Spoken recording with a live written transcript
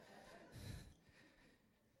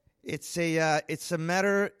It's a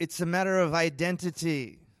matter of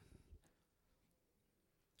identity.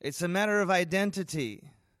 It's a matter of identity.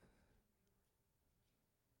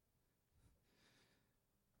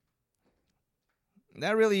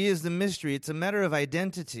 That really is the mystery. It's a matter of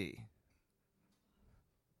identity.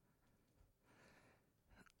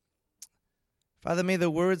 Father, may the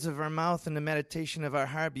words of our mouth and the meditation of our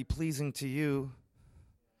heart be pleasing to you.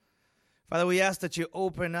 Father, we ask that you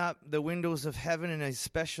open up the windows of heaven in a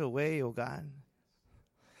special way, O God,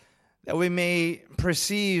 that we may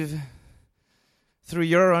perceive through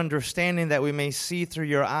your understanding, that we may see through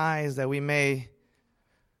your eyes, that we may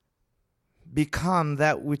become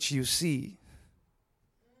that which you see.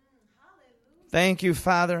 Thank you,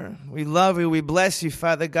 Father. We love you. We bless you,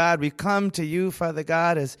 Father God. We come to you, Father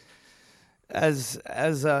God, as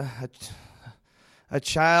a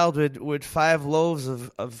child with 5 loaves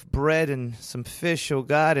of bread and some fish, oh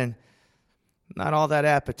God, and not all that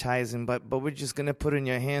appetizing, but we're just going to put it in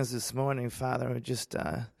your hands this morning, Father. We're just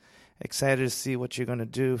excited to see what you're going to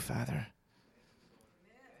do, Father.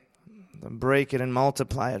 Break it and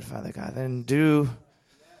multiply it, Father God, and do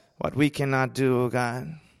what we cannot do, oh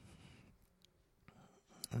God.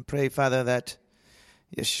 I pray, Father, that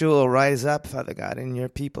Yeshua will rise up, Father God, in your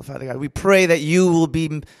people, Father God. We pray that you will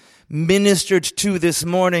be ministered to this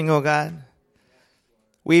morning, oh God.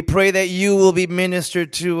 We pray that you will be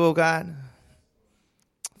ministered to, oh God.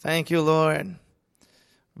 Thank you, Lord.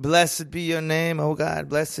 Blessed be your name, oh God.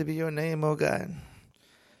 Blessed be your name, oh God.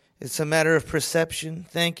 It's a matter of perception.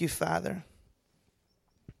 Thank you, Father.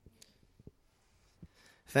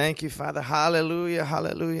 Thank you, Father. Hallelujah,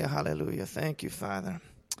 hallelujah, hallelujah. Thank you, Father.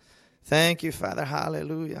 Thank you, Father.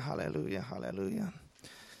 Hallelujah, hallelujah, hallelujah.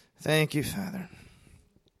 Thank you, Father.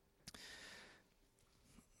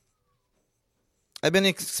 I've been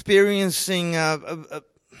experiencing a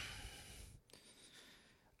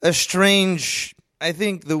strange, I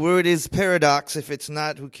think the word is paradox. If it's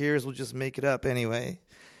not, who cares? We'll just make it up anyway.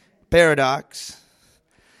 Paradox.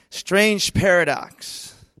 Strange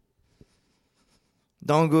paradox.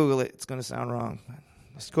 Don't Google it. It's going to sound wrong.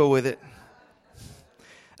 Let's go with it.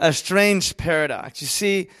 A strange paradox. You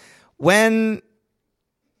see,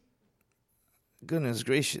 goodness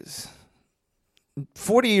gracious,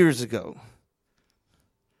 40 years ago,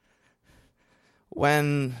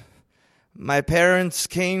 when my parents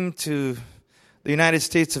came to the United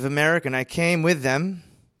States of America, and I came with them,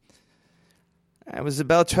 I was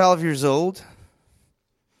about 12 years old,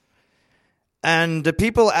 and the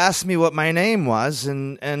people asked me what my name was,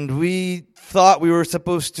 and we thought we were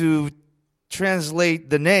supposed to translate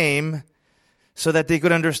the name so that they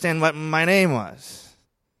could understand what my name was.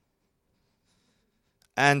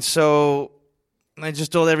 And so I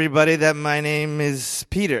just told everybody that my name is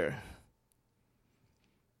Peter.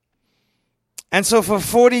 And so for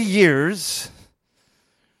 40 years,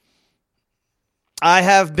 I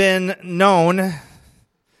have been known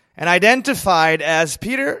and identified as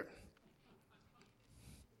Peter.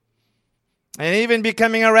 And even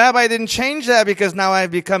becoming a rabbi didn't change that, because now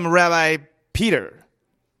I've become Rabbi Peter.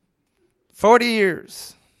 40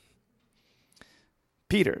 years.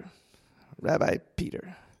 Peter. Rabbi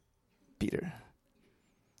Peter. Peter.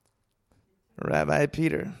 Rabbi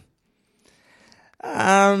Peter.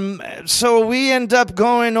 So we end up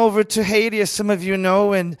going over to Haiti, as some of you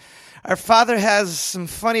know, and our father has some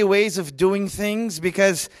funny ways of doing things,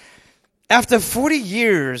 because after 40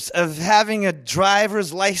 years of having a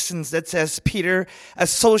driver's license that says Peter, a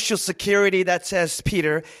social security that says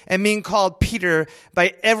Peter, and being called Peter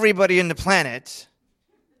by everybody in the planet,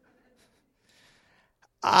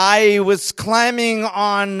 I was climbing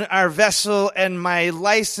on our vessel and my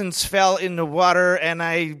license fell in the water, and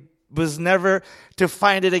I was never to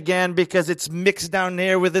find it again, because it's mixed down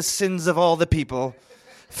there with the sins of all the people.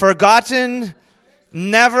 Forgotten,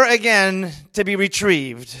 never again to be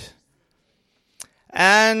retrieved.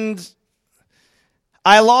 And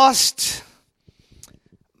I lost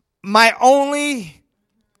my only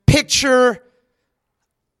picture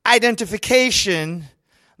identification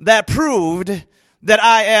that proved that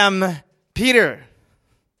I am Peter.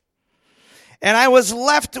 And I was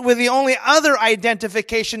left with the only other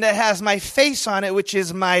identification that has my face on it, which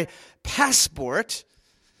is my passport,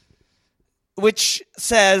 which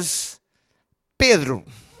says Pedro.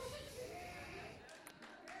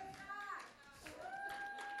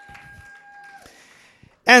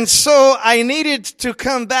 And so I needed to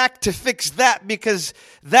come back to fix that, because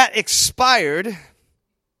that expired.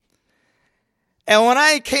 And when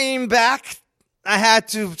I came back, I had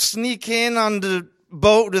to sneak in on the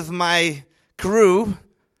boat with my crew,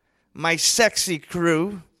 my sexy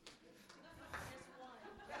crew.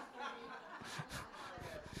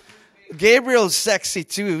 Gabriel's sexy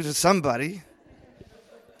too to somebody.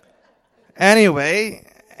 Anyway,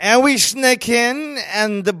 and we sneak in,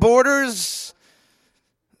 and the borders,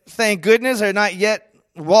 thank goodness, are not yet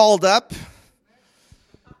walled up.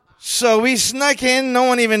 So we snuck in. No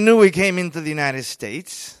one even knew we came into the United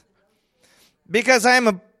States. Because I am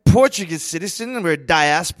a Portuguese citizen, and we're a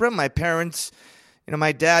diaspora. My parents,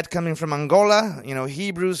 my dad coming from Angola,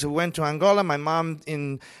 Hebrews who went to Angola. My mom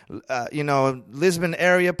in, Lisbon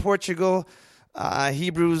area, Portugal.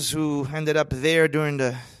 Hebrews who ended up there during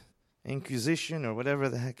the Inquisition or whatever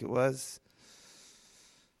the heck it was.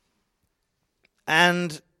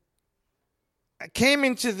 And I came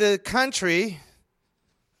into the country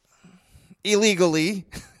illegally.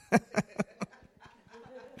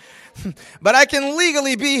 But I can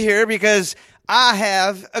legally be here because I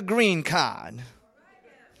have a green card.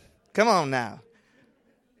 Come on now.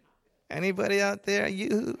 Anybody out there?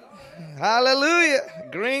 You? Hallelujah.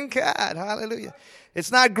 Green card. Hallelujah.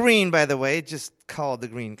 It's not green, by the way. It's just called the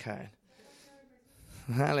green card.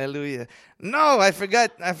 Hallelujah. No, I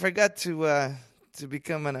forgot to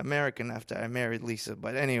become an American after I married Lisa.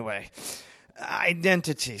 But anyway,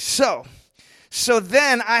 identity. So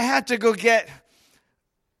then I had to go get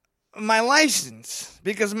my license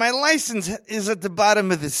because my license is at the bottom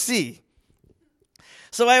of the sea.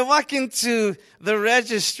 So I walk into the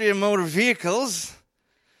registry of motor vehicles.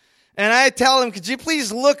 And I tell him, could you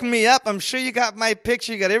please look me up? I'm sure you got my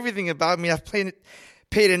picture. You got everything about me. I've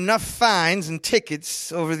paid enough fines and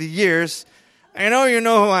tickets over the years. I know you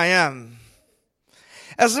know who I am.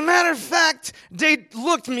 As a matter of fact, they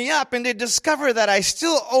looked me up and they discovered that I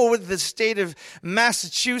still owe the state of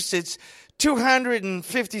Massachusetts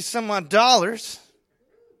 $250 some odd.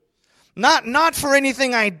 Not for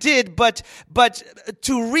anything I did, but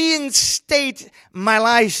to reinstate my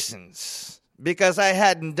license. Because I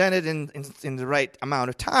hadn't done it in the right amount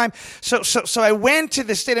of time. So I went to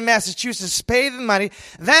the state of Massachusetts, paid the money.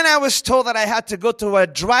 Then I was told that I had to go to a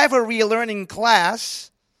driver relearning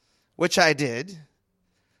class, which I did.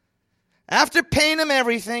 After paying them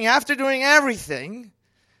everything, after doing everything,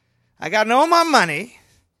 I got no more money.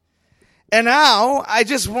 And now I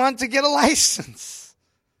just want to get a license.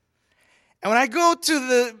 And when I go to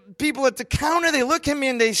the people at the counter, they look at me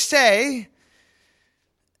and they say,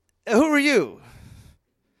 who are you?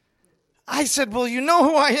 I said, well, you know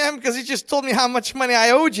who I am because he just told me how much money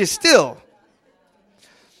I owed you still.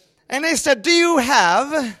 And they said, do you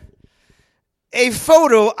have a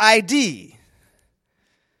photo ID?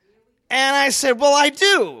 And I said, well, I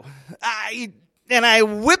do. I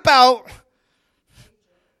whip out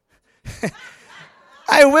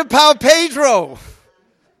Pedro.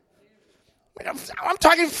 I'm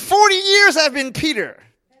talking 40 years I've been Peter.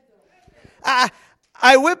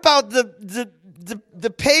 I whip out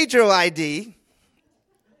the Pedro ID,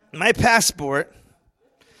 my passport,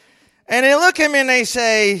 and they look at me and they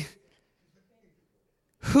say,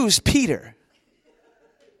 who's Peter?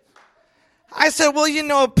 I said,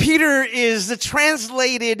 well, Peter is the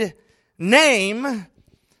translated name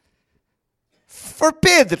for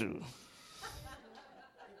Pedro.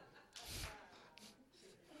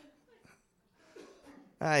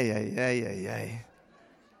 Ay.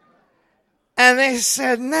 And they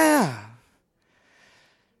said, no.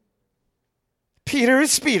 Peter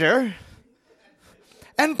is Peter.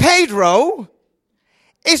 And Pedro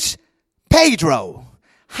is Pedro.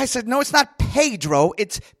 I said, no, it's not Pedro.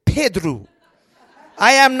 It's Pedro.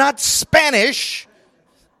 I am not Spanish.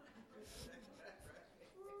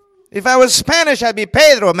 If I was Spanish, I'd be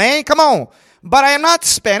Pedro, man. Come on. But I am not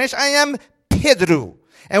Spanish. I am Pedro.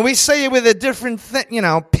 And we say it with a different thing,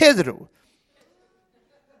 Pedro.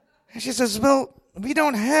 And she says, well, we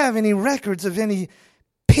don't have any records of any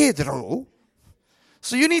Pedro.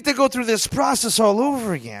 So you need to go through this process all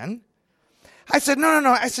over again. I said, no.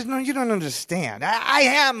 I said, no, you don't understand. I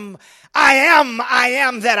am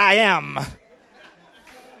that I am.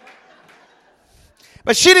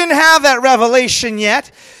 But she didn't have that revelation yet.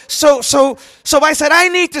 So I said, I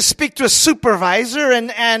need to speak to a supervisor.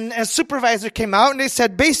 And a supervisor came out and they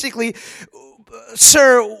said, basically,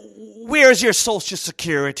 sir, where's your Social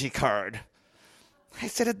Security card? I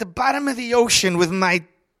said, at the bottom of the ocean with my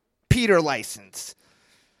Peter license.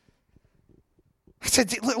 I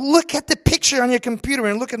said, look at the picture on your computer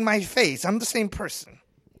and look at my face. I'm the same person.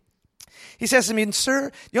 He says to me,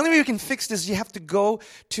 sir, the only way you can fix this is you have to go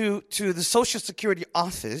to the Social Security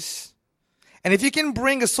office. And if you can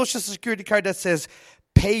bring a Social Security card that says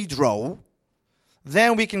Pedro,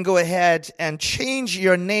 then we can go ahead and change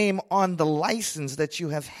your name on the license that you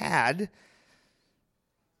have had.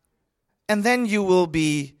 And then you will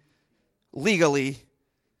be legally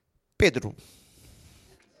Pedro.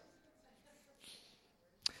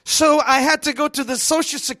 So I had to go to the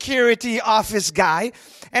Social Security office guy,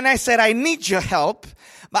 and I said, I need your help.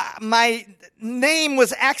 My name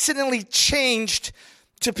was accidentally changed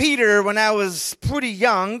to Peter when I was pretty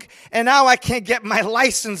young, and now I can't get my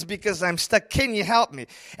license because I'm stuck. Can you help me?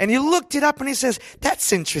 And he looked it up and he says,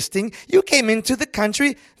 that's interesting. You came into the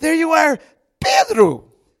country. There you are, Pedro.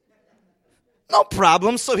 No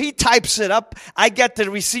problem. So he types it up. I get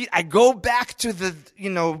the receipt. I go back to the,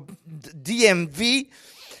 DMV,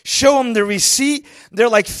 show them the receipt. They're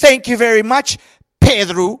like, thank you very much,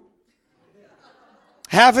 Pedro.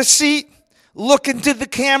 Have a seat. Look into the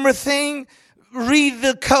camera thing. Read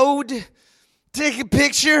the code. Take a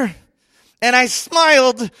picture. And I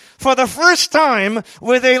smiled for the first time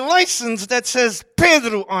with a license that says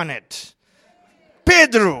Pedro on it.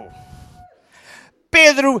 Pedro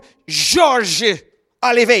Jorge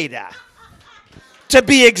Oliveira, to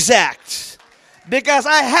be exact, because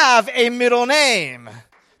I have a middle name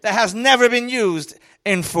that has never been used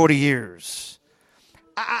in 40 years.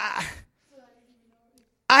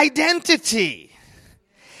 Identity.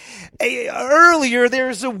 Earlier,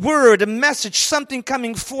 there's a word, a message, something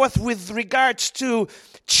coming forth with regards to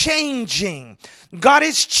changing. God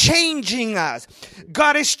is changing us.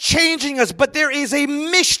 God is changing us, but there is a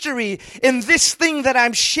mystery in this thing that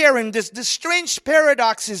I'm sharing. This strange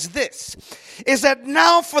paradox is this, is that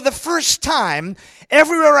now for the first time,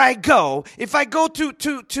 everywhere I go, if I go to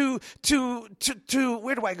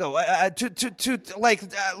where do I go?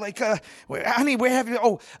 Honey, where have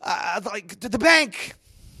you? Like to the bank.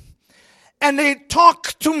 And they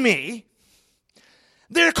talk to me.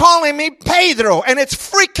 They're calling me Pedro, and it's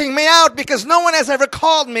freaking me out because no one has ever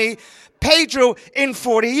called me Pedro in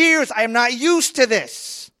 40 years. I am not used to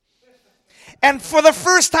this. And for the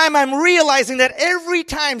first time, I'm realizing that every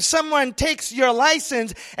time someone takes your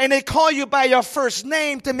license and they call you by your first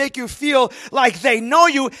name to make you feel like they know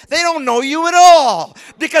you, they don't know you at all.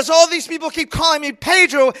 Because all these people keep calling me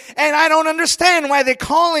Pedro, and I don't understand why they're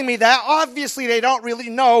calling me that. Obviously, they don't really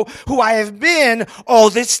know who I have been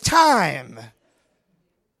all this time.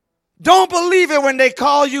 Don't believe it when they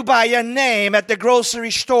call you by your name at the grocery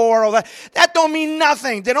store. Or that don't mean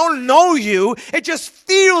nothing. They don't know you. It just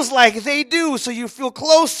feels like they do, so you feel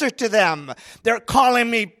closer to them. They're calling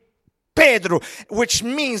me Pedro, which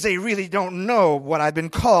means they really don't know what I've been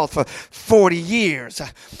called for 40 years.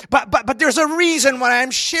 But there's a reason why I'm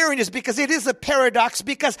sharing this, because it is a paradox,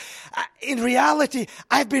 because in reality,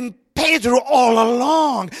 I've been Pedro all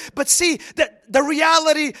along. But see, the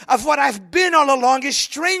reality of what I've been all along is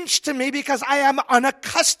strange to me because I am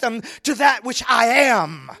unaccustomed to that which I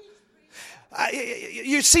am.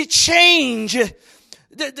 You see, change,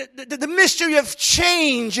 the mystery of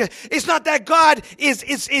change is not that God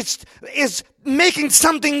is making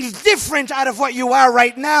something different out of what you are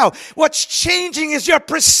right now. What's changing is your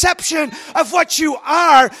perception of what you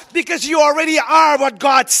are, because you already are what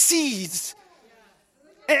God sees.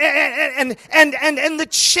 And the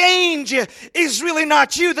change is really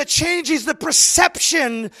not you. The change is the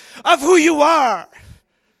perception of who you are.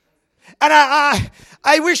 And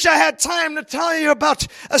I wish I had time to tell you about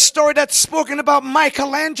a story that's spoken about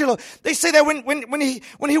Michelangelo. They say that when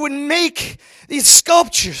he would make these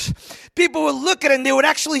sculptures, people would look at it and they would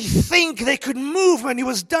actually think they could move when he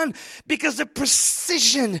was done, because the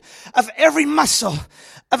precision of every muscle,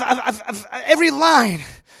 of every line,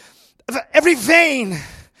 of every vein,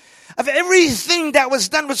 of everything that was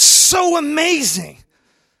done was so amazing.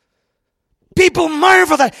 People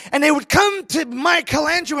marveled at it, and they would come to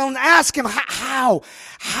Michelangelo and ask him, how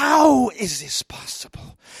is this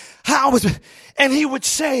possible? How is it? And he would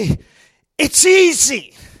say, it's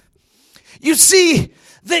easy. You see,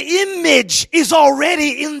 the image is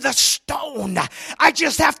already in the stone. I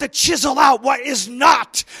just have to chisel out what is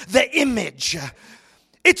not the image.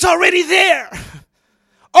 It's already there.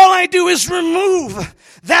 All I do is remove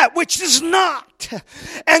that which is not.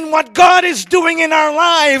 And what God is doing in our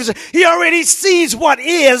lives, He already sees what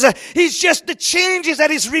is. He's just the changes that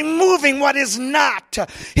He's removing what is not.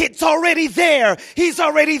 It's already there. He's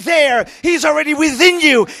already there. He's already within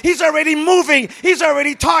you. He's already moving. He's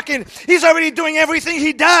already talking. He's already doing everything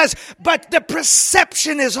He does. But the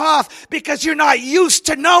perception is off because you're not used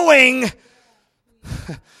to knowing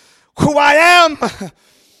who I am.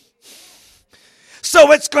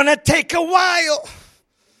 So it's going to take a while.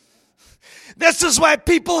 This is why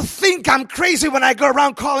people think I'm crazy when I go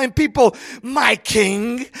around calling people my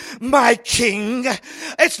king, my king.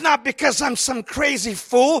 It's not because I'm some crazy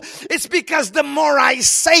fool. It's because the more I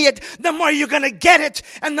say it, the more you're going to get it.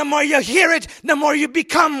 And the more you hear it, the more you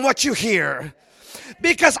become what you hear.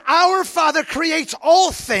 Because our Father creates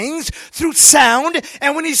all things through sound,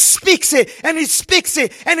 and when He speaks it, and He speaks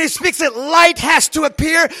it, and He speaks it, light has to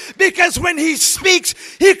appear, because when He speaks,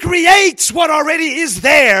 He creates what already is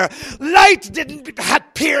there. Light didn't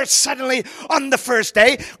appear suddenly on the first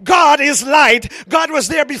day. God is light. God was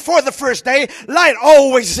there before the first day. Light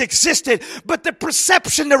always existed, but the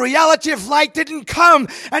perception, the reality of light didn't come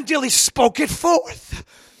until He spoke it forth.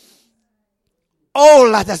 Oh,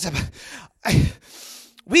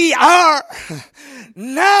 we are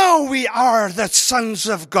the sons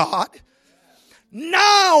of God.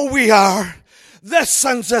 Now we are the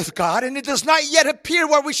sons of God, and it does not yet appear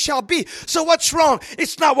what we shall be. So what's wrong?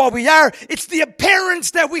 It's not what we are. It's the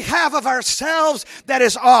appearance that we have of ourselves that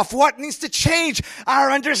is off. What needs to change?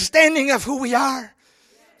 Our understanding of who we are.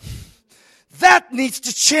 That needs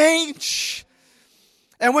to change.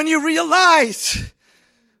 And when you realize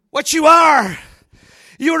what you are,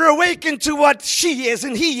 you're awakened to what she is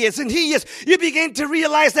and he is and he is. You begin to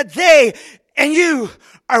realize that they and you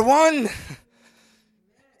are one.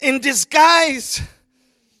 In disguise.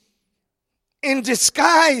 In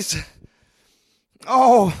disguise.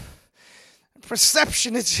 Oh,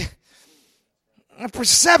 perception is a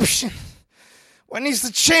perception. What needs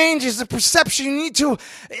to change is the perception. You need to,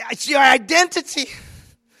 it's your identity.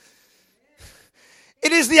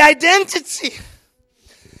 It is the identity.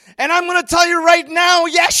 And I'm going to tell you right now,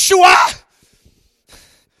 Yeshua,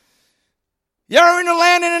 you're in a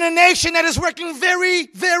land and in a nation that is working very,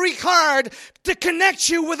 very hard to connect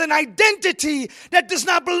you with an identity that does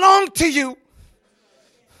not belong to you.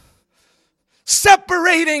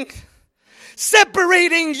 Separating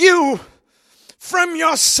you from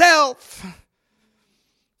yourself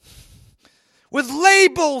with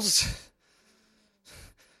labels.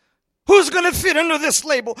 Who's going to fit under this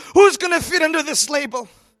label? Who's going to fit under this label?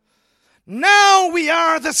 Now we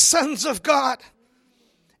are the sons of God,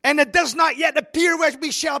 and it does not yet appear what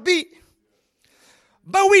we shall be.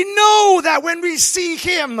 But we know that when we see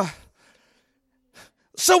Him.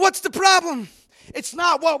 So what's the problem? It's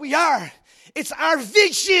not what we are. It's our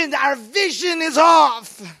vision. Our vision is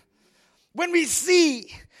off. When we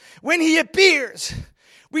see, when He appears,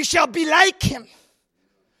 we shall be like Him,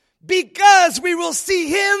 because we will see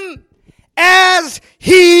Him as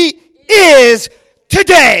He is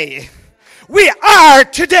today. We are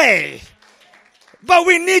today. But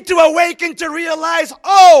we need to awaken to realize,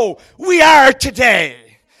 oh, we are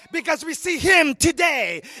today. Because we see Him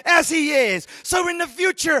today as He is. So in the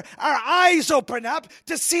future, our eyes open up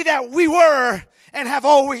to see that we were and have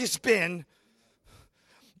always been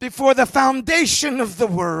before the foundation of the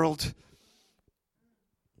world.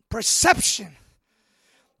 Perception.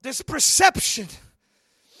 This perception.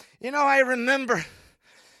 You know, I remember,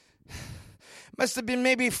 must have been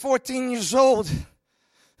maybe 14 years old.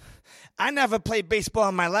 I never played baseball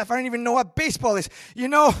in my life. I don't even know what baseball is. You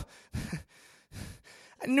know,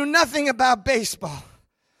 I knew nothing about baseball.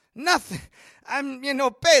 Nothing. I'm,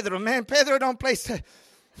 Pedro, man. Pedro don't play.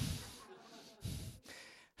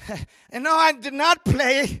 I did not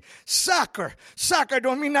play soccer. Soccer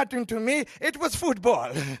don't mean nothing to me. It was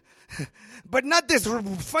football. But not this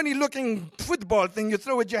funny-looking football thing you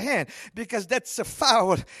throw with your hand, because that's a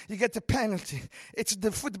foul. You get the penalty. It's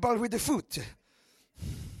the football with the foot.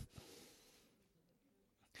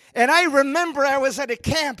 And I remember I was at a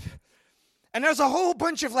camp, and there was a whole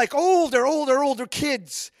bunch of older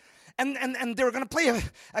kids, and they were going to play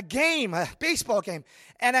a game, a baseball game,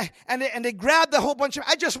 and they grabbed a whole bunch of.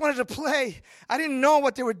 I just wanted to play. I didn't know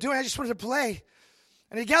what they were doing. I just wanted to play,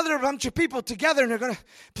 and they gathered a bunch of people together, and they're going to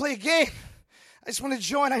play a game. I just wanted to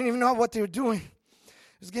join. I didn't even know what they were doing.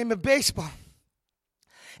 It was a game of baseball,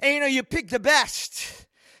 and you pick the best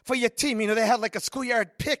for your team. They had like a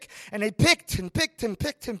schoolyard pick, and they picked and picked and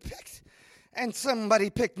picked and picked. And somebody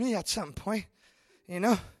picked me at some point,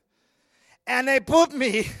 And they put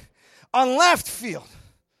me on left field.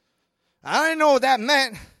 I didn't know what that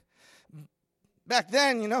meant back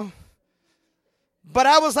then, But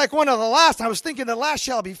I was like one of the last. I was thinking the last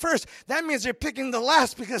shall be first. That means they're picking the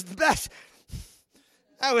last because the best.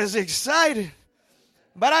 I was excited.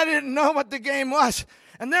 But I didn't know what the game was.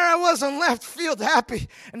 And there I was on left field, happy.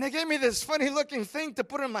 And they gave me this funny-looking thing to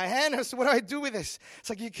put in my hand. I said, what do I do with this?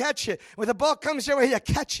 It's like you catch it. When the ball comes your way, you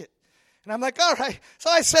catch it. And I'm like, all right.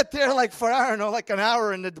 So I sat there for, I don't know, like an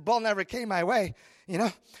hour, and the ball never came my way,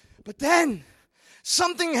 But then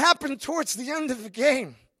something happened towards the end of the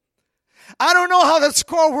game. I don't know how the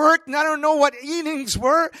score worked, and I don't know what innings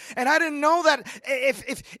were, and I didn't know that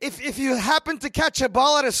if you happen to catch a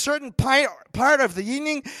ball at a certain part of the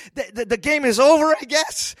inning, the game is over, I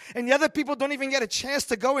guess, and the other people don't even get a chance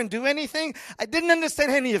to go and do anything. I didn't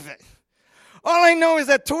understand any of it. All I know is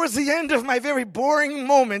that towards the end of my very boring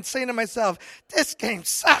moment, saying to myself, this game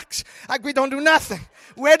sucks. Like we don't do nothing.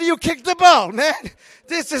 Where do you kick the ball, man?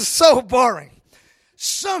 This is so boring.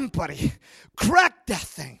 Somebody cracked that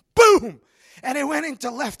thing. Boom! And it went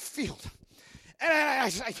into left field.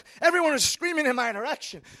 And everyone was screaming in my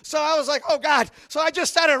direction. So I was like, oh, God. So I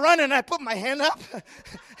just started running, and I put my hand up.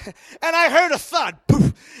 And I heard a thud.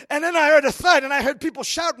 Poof. And then I heard a thud, and I heard people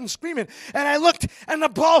shouting and screaming. And I looked, and the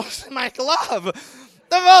ball was in my glove.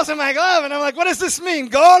 The ball's in my glove. And I'm like, what does this mean?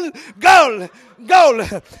 Goal? Goal. Goal.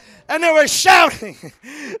 And they were shouting.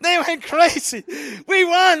 They went crazy. We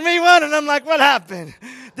won. And I'm like, what happened?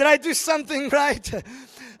 Did I do something right?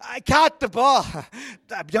 I caught the ball.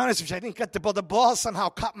 I'll be honest with you, I didn't cut the ball. The ball somehow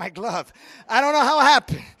caught my glove. I don't know how it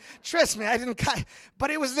happened. Trust me, I didn't cut, but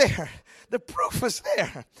it was there. The proof was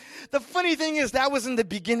there. The funny thing is that was in the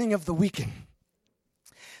beginning of the weekend.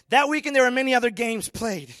 That weekend there were many other games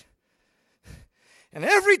played. And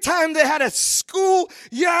every time they had a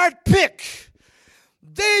schoolyard pick,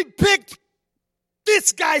 they picked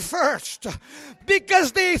this guy first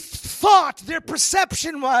because they thought, their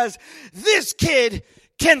perception was, this kid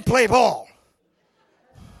can play ball.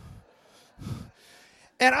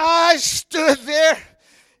 And I stood there.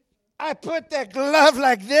 I put that glove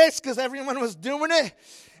like this because everyone was doing it.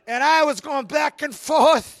 And I was going back and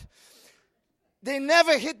forth. They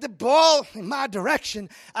never hit the ball in my direction.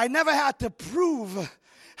 I never had to prove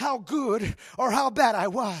how good or how bad I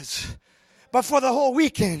was. But for the whole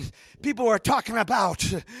weekend, people were talking about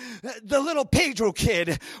the little Pedro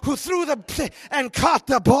kid who threw and caught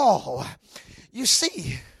the ball. You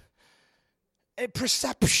see, a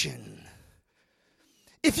perception.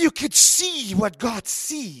 If you could see what God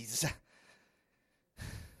sees.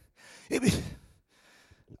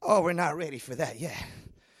 We're not ready for that yet.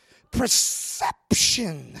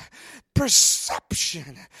 Perception. The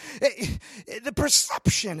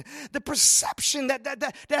perception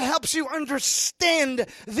that helps you understand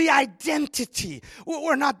the identity.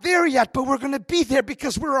 We're not there yet, but we're going to be there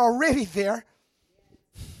because we're already there.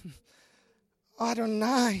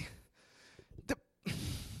 Adonai.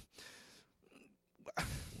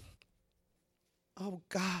 Oh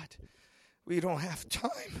God, we don't have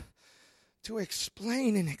time to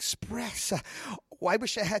explain and express. I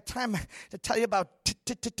wish I had time to tell you about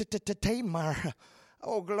Tamar.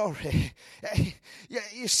 Oh, glory.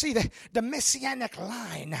 You see, the messianic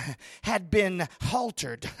line had been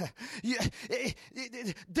halted.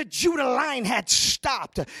 The Judah line had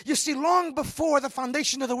stopped. You see, long before the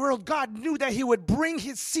foundation of the world, God knew that he would bring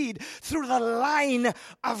his seed through the line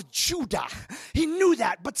of Judah. He knew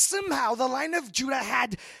that, but somehow the line of Judah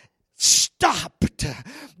had stopped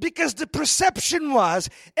because the perception was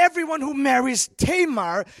everyone who marries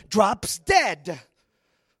Tamar drops dead.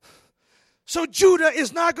 So Judah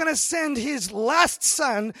is not going to send his last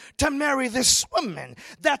son to marry this woman.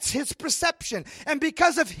 That's his perception. And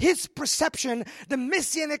because of his perception, the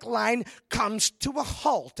messianic line comes to a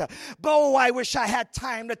halt. But I wish I had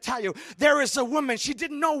time to tell you. There is a woman. She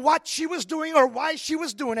didn't know what she was doing or why she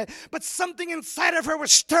was doing it. But something inside of her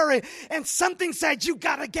was stirring. And something said, you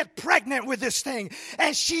got to get pregnant with this thing.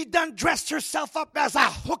 And she done dressed herself up as a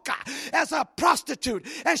hooker, as a prostitute.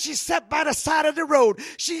 And she sat by the side of the road.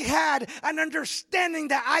 She had an understanding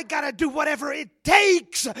that I got to do whatever it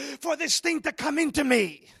takes for this thing to come into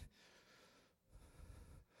me.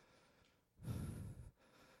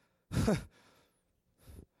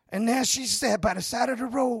 And there she sat by the side of the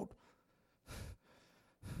road,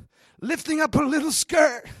 lifting up her little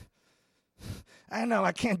skirt. I know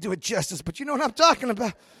I can't do it justice, but you know what I'm talking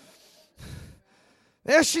about.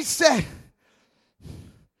 There she sat.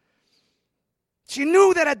 She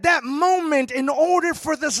knew that at that moment, in order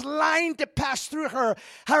for this line to pass through her,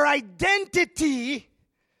 her identity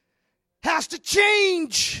has to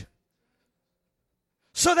change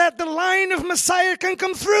so that the line of Messiah can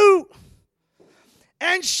come through.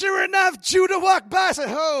 And sure enough, Judah walked by and said,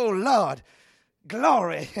 oh, Lord,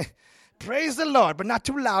 glory. Praise the Lord, but not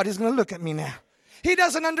too loud. He's going to look at me now. He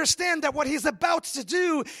doesn't understand that what he's about to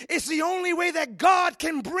do is the only way that God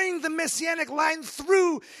can bring the messianic line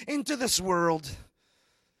through into this world.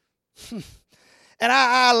 And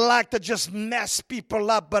I like to just mess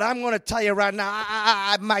people up, but I'm going to tell you right now,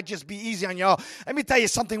 I might just be easy on y'all. Let me tell you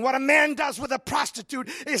something. What a man does with a prostitute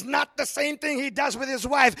is not the same thing he does with his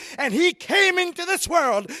wife. And he came into this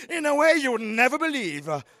world in a way you would never believe.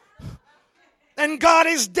 And God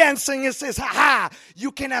is dancing and says,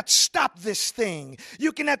 you cannot stop this thing.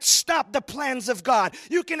 You cannot stop the plans of God.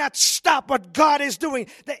 You cannot stop what God is doing.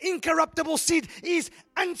 The incorruptible seed is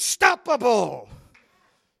unstoppable.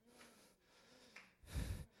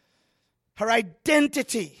 Her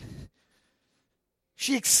identity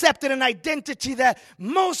She accepted an identity that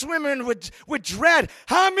most women would dread.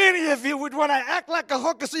 How many of you would want to act like a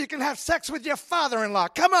hooker so you can have sex with your father-in-law?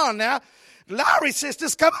 Come on now. Lowry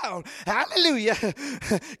sisters, come on. Hallelujah.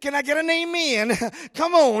 Can I get an amen?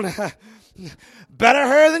 Come on. Better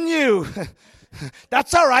her than you.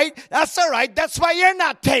 That's all right. That's all right. That's why you're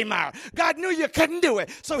not Tamar. God knew you couldn't do it.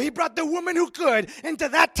 So he brought the woman who could into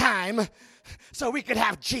that time so we could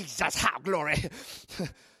have Jesus. How glory.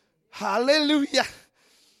 Hallelujah.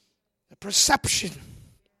 The perception.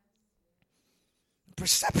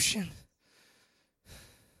 Perception.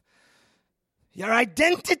 Your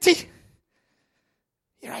identity.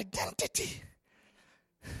 Your identity.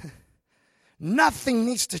 Nothing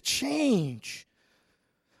needs to change.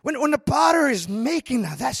 When the potter is making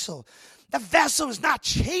a vessel, the vessel is not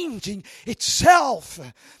changing itself.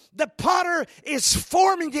 The potter is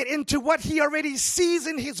forming it into what he already sees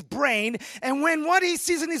in his brain. And when what he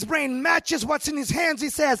sees in his brain matches what's in his hands, he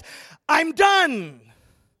says, I'm done.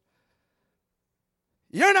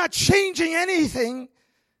 You're not changing anything.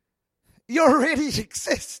 You already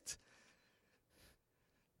exist.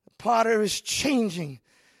 The potter is changing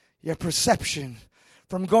your perception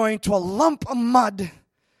from going to a lump of mud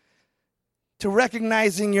to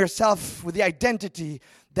recognizing yourself with the identity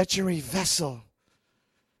that you're a vessel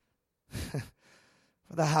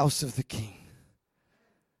for the house of the King.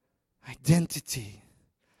 Identity.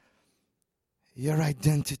 Your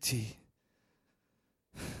identity.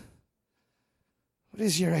 What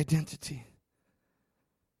is your identity?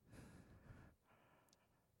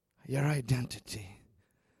 Your identity.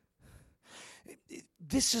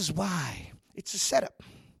 This is why it's a setup.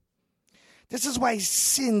 This is why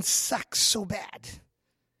sin sucks so bad.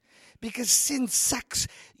 Because sin sucks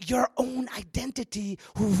your own identity,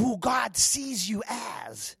 who God sees you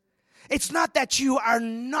as. It's not that you are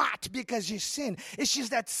not because you sin. It's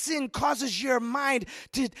just that sin causes your mind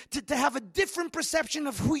to have a different perception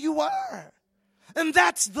of who you are. And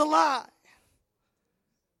that's the lie.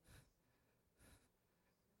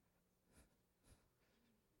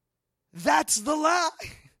 That's the lie.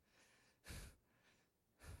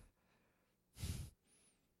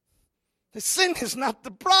 The sin is not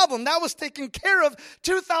the problem. That was taken care of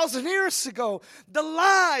 2,000 years ago. The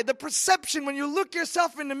lie, the perception, when you look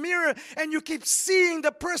yourself in the mirror and you keep seeing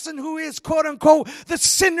the person who is, quote unquote, the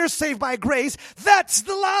sinner saved by grace, that's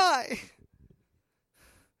the lie.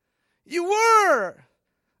 You were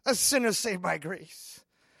a sinner saved by grace.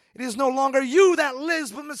 It is no longer you that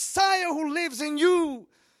lives, but Messiah who lives in you.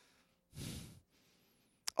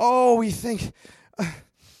 Oh, we think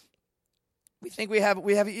we have,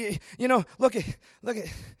 you know, look at,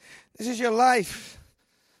 this is your life.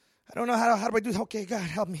 I don't know how do I do, okay, God,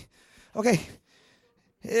 help me. Okay,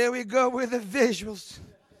 here we go with the visuals.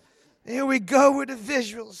 Here we go with the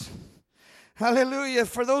visuals. Hallelujah.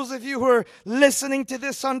 For those of you who are listening to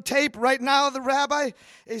this on tape right now, the rabbi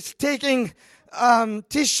is taking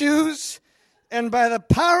tissues and by the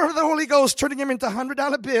power of the Holy Ghost turning them into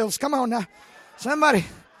 $100 bills. Come on now. Somebody.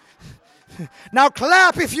 Now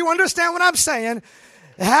clap if you understand what I'm saying.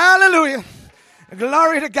 Hallelujah.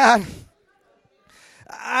 Glory to God.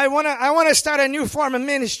 I want to start a new form of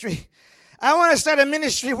ministry. I want to start a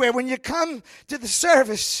ministry where when you come to the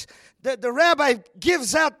service, the rabbi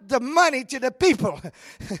gives out the money to the people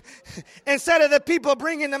instead of the people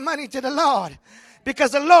bringing the money to the Lord,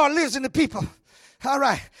 because the Lord lives in the people. All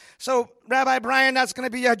right. So, Rabbi Brian, that's going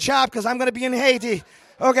to be your job because I'm going to be in Haiti.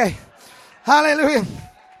 Okay. Hallelujah.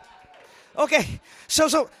 Okay. So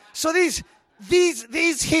these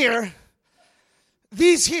here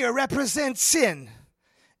represent sin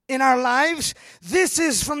in our lives. This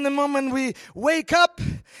is from the moment we wake up.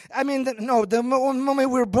 The moment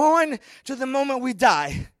we're born to the moment we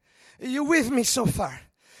die. Are you with me so far?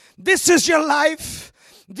 This is your life.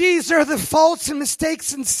 These are the faults and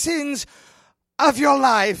mistakes and sins of your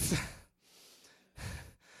life.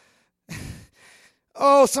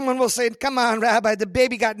 Oh, someone will say, come on, Rabbi, the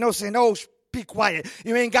baby got no sin. Oh, be quiet.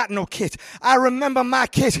 You ain't got no kid. I remember my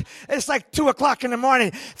kid. It's like 2:00 in the morning.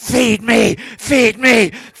 Feed me, feed me,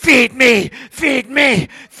 feed me, feed me,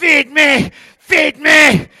 feed me, feed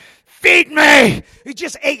me, feed me. You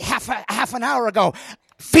just ate half an hour ago.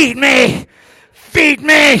 Feed me, feed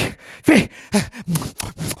me.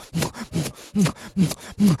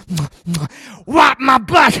 Whop my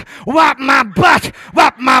butt, whop my butt,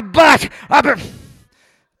 whop my butt.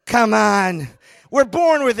 Come on. We're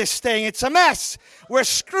born with this thing. It's a mess. We're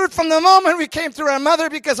screwed from the moment we came through our mother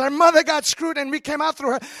because our mother got screwed and we came out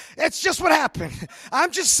through her. It's just what happened.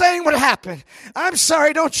 I'm just saying what happened. I'm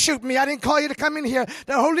sorry, don't shoot me. I didn't call you to come in here.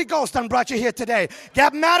 The Holy Ghost done brought you here today.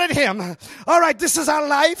 Get mad at him. All right, this is our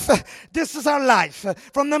life. This is our life.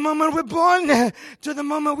 From the moment we're born to the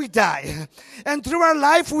moment we die. And through our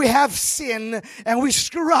life we have sin and we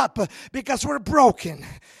screw up because we're broken.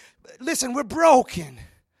 Listen, we're broken.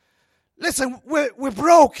 Listen, we're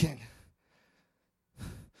broken.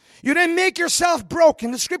 You didn't make yourself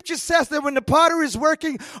broken. The scripture says that when the potter is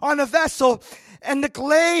working on a vessel and the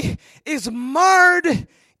clay is marred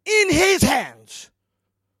in his hands,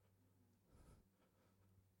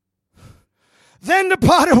 then the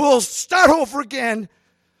potter will start over again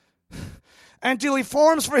until he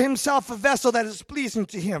forms for himself a vessel that is pleasing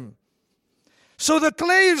to him. So the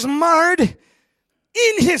clay is marred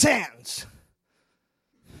in his hands.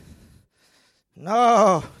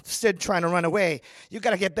 No, Sid trying to run away. You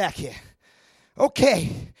got to get back here. Okay,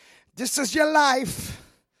 this is your life.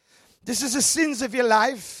 This is the sins of your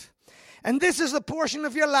life. And this is the portion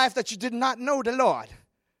of your life that you did not know the Lord.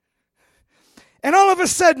 And all of a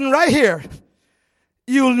sudden, right here,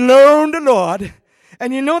 you learn the Lord.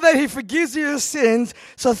 And you know that he forgives you your sins.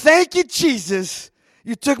 So thank you, Jesus.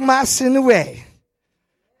 You took my sin away.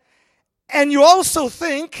 And you also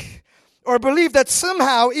think or believe that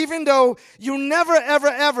somehow, even though you never, ever,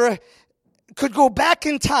 ever could go back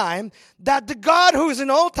in time, that the God who is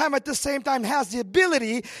in all time at the same time has the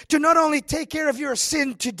ability to not only take care of your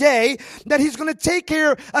sin today, that he's going to take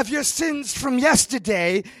care of your sins from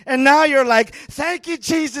yesterday. And now you're like, thank you,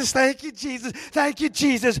 Jesus, thank you, Jesus, thank you,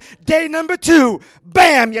 Jesus. Day number 2,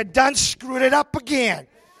 bam, you done screwed it up again.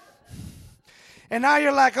 And now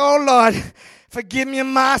you're like, oh, Lord, forgive me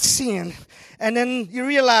my sin. And then you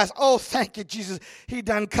realize, oh, thank you, Jesus. He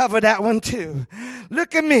done covered that one too.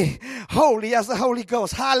 Look at me, holy as the Holy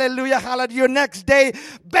Ghost. Hallelujah, hallelujah. Your next day,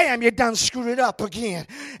 bam, you done screwed it up again.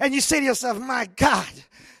 And you say to yourself, my God,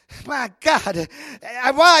 why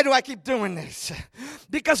do I keep doing this?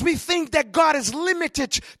 Because we think that God is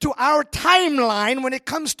limited to our timeline when it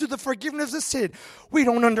comes to the forgiveness of sin. We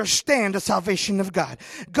don't understand the salvation of God.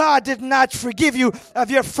 God did not forgive you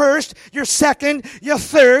of your first, your second, your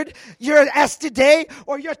third, your yesterday,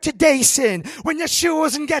 or your today sin. When Yeshua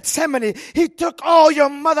was in Gethsemane, he took all your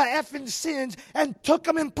mother effing sins and took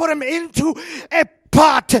them and put them into a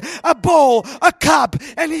pot, a bowl, a cup,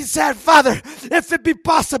 and he said, Father, if it be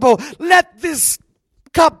possible, let this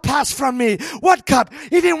cup pass from me. What cup?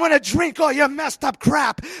 He didn't want to drink all your messed up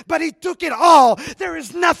crap, but he took it all. There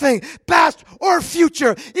is nothing, past or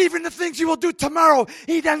future. Even the things you will do tomorrow,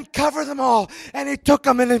 he done cover them all. And he took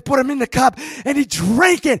them and he put them in the cup and he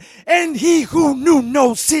drank it. And he who knew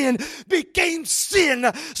no sin became sin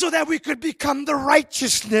so that we could become the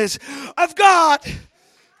righteousness of God.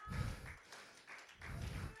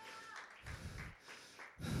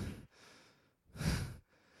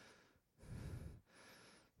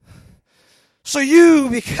 So you,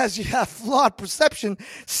 because you have flawed perception,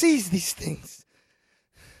 sees these things.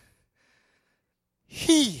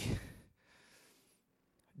 He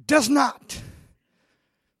does not.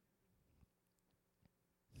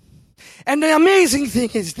 And the amazing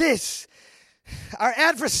thing is this. Our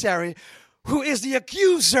adversary, who is the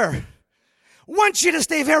accuser, wants you to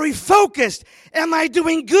stay very focused. Am I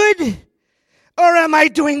doing good or am I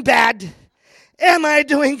doing bad? Am I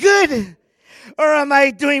doing good? Or am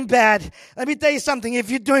I doing bad? Let me tell you something. If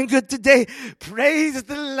you're doing good today, praise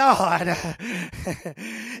the Lord.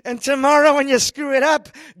 And tomorrow when you screw it up,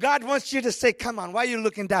 God wants you to say, come on, why are you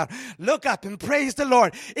looking down? Look up and praise the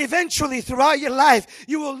Lord. Eventually, throughout your life,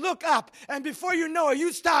 you will look up. And before you know it,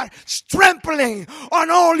 you start trampling on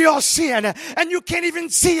all your sin. And you can't even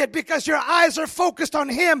see it because your eyes are focused on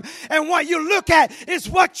Him. And what you look at is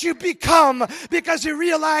what you become because you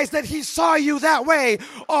realize that He saw you that way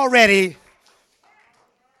already.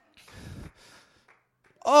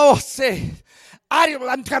 Oh, say, I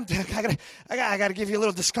gotta give you a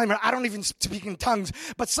little disclaimer. I don't even speak in tongues,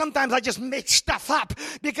 but sometimes I just make stuff up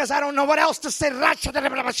because I don't know what else to say. Hallelujah.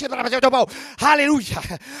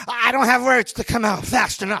 I don't have words to come out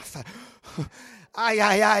fast enough.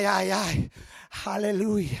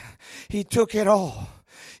 Hallelujah. He took it all.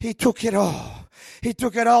 He took it all. He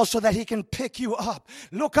took it all so that He can pick you up.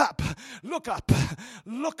 Look up, look up,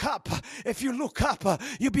 look up. If you look up,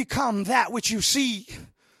 you become that which you see.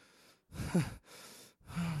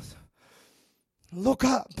 Look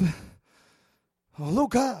up,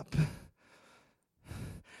 look up,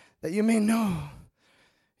 that you may know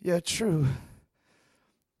your true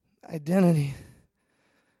identity.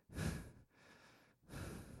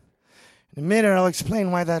 In a minute, I'll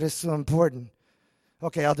explain why that is so important.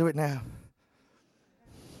 Okay, I'll do it now.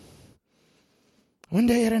 One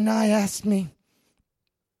day Adonai asked me,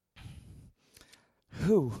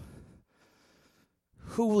 Who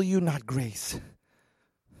will you not grace?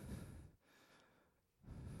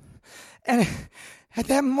 And at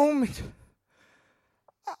that moment,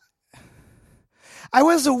 I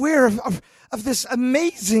was aware of this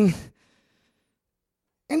amazing,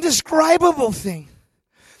 indescribable thing.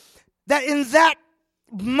 That in that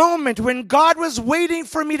moment when God was waiting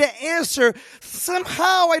for me to answer,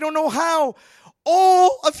 somehow, I don't know how,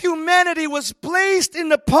 all of humanity was placed in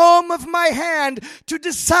the palm of my hand to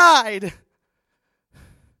decide.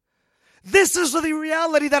 This is the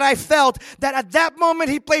reality that I felt, that at that moment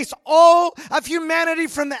He placed all of humanity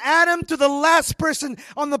from Adam to the last person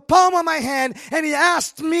on the palm of my hand, and He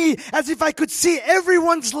asked me as if I could see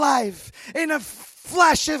everyone's life in a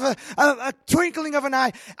flash of a twinkling of an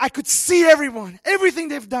eye. I could see everyone, everything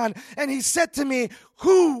they've done. And He said to me,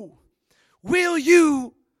 who will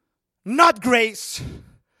you not grace?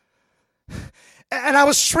 And I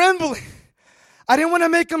was trembling. I didn't want to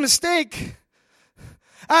make a mistake.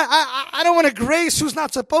 I don't want to grace who's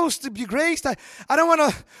not supposed to be graced. I don't want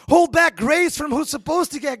to hold back grace from who's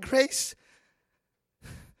supposed to get grace.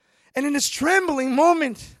 And in this trembling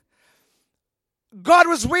moment, God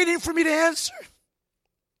was waiting for me to answer.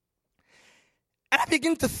 And I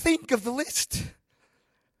began to think of the list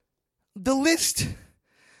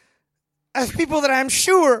of people that I'm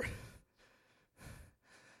sure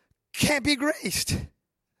can't be graced.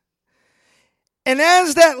 And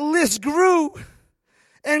as that list grew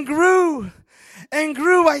and grew and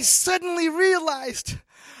grew, I suddenly realized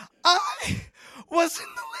I was in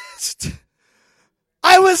the list.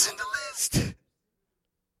 I was in the list.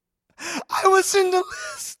 I was in the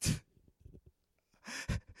list.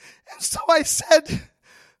 And so I said,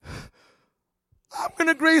 I'm going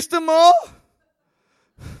to grace them all.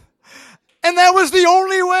 And that was the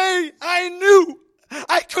only way I knew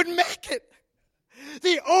I could make it.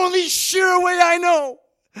 The only sure way I know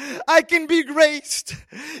I can be graced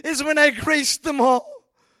is when I graced them all.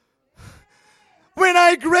 When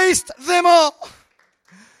I graced them all.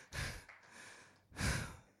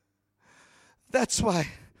 That's why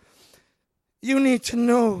you need to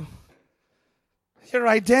know your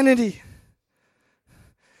identity.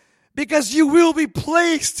 Because you will be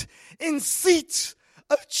placed in seats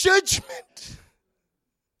of judgment.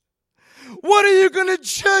 What are you going to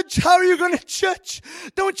judge? How are you going to judge?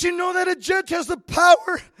 Don't you know that a judge has the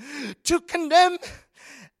power to condemn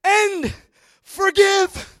and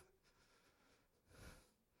forgive?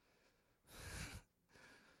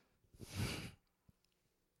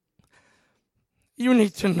 You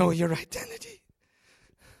need to know your identity.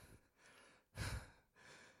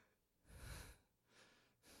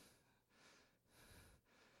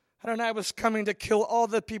 Adonai was coming to kill all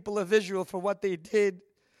the people of Israel for what they did.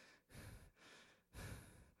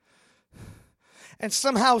 And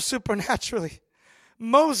somehow, supernaturally,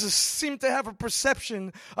 Moses seemed to have a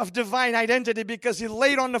perception of divine identity because he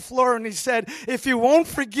laid on the floor and he said, if you won't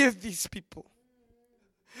forgive these people,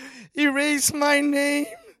 erase my name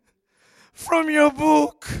from your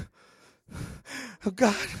book. Oh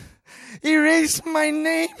God, erase my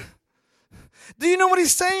name. Do you know what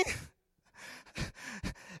he's saying?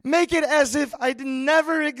 Make it as if I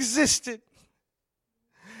never existed.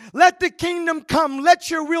 Let the kingdom come. Let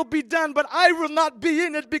your will be done. But I will not be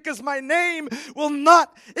in it because my name will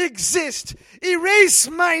not exist. Erase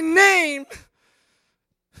my name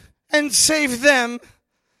and save them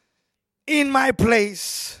in my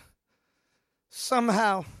place.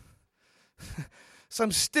 Somehow,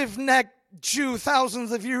 some stiff-necked Jew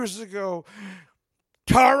thousands of years ago,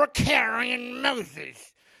 Torah-carrying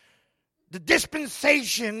Moses, the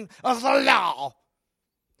dispensation of the law,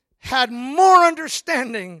 had more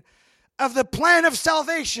understanding of the plan of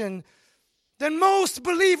salvation than most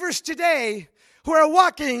believers today who are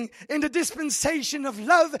walking in the dispensation of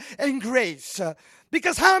love and grace.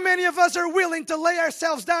 Because how many of us are willing to lay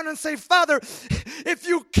ourselves down and say, Father, if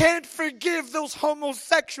you can't forgive those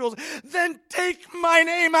homosexuals, then take my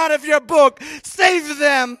name out of your book. Save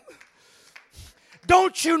them.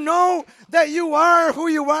 Don't you know that you are who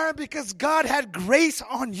you are because God had grace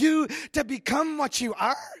on you to become what you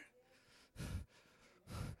are?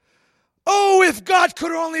 Oh, if God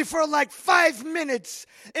could only for like 5 minutes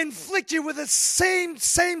inflict you with the same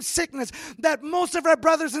sickness that most of our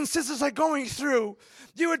brothers and sisters are going through,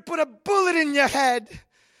 you would put a bullet in your head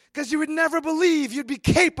because you would never believe you'd be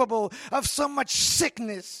capable of so much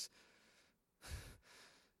sickness.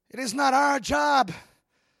 It is not our job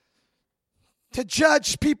to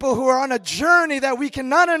judge people who are on a journey that we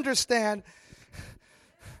cannot understand.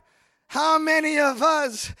 How many of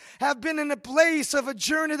us have been in a place of a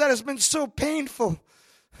journey that has been so painful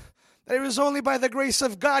that it was only by the grace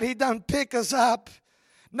of God He done pick us up?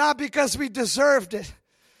 Not because we deserved it,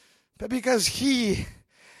 but because He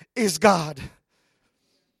is God.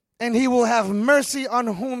 And He will have mercy on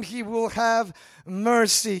whom He will have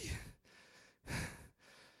mercy.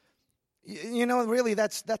 You know, really,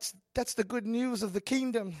 that's the good news of the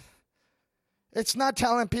kingdom. It's not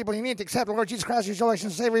telling people you need to accept the Lord Jesus Christ as your Lord and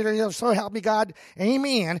Savior, so help me God,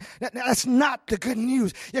 amen. That's not the good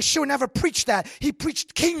news. Yeshua never preached that. He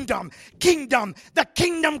preached kingdom, the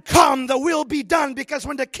kingdom come, the will be done. Because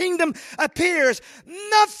when the kingdom appears,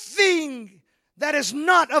 nothing that is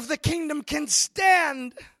not of the kingdom can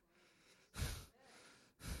stand.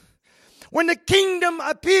 When the kingdom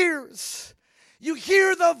appears, you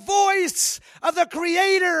hear the voice of the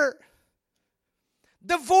Creator.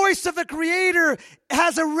 The voice of the Creator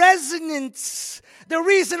has a resonance. The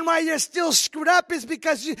reason why you're still screwed up is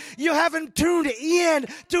because you haven't tuned in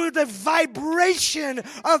to the vibration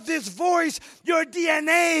of this voice. Your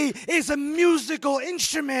DNA is a musical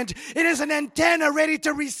instrument. It is an antenna ready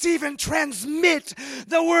to receive and transmit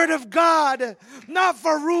the Word of God. Not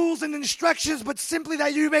for rules and instructions, but simply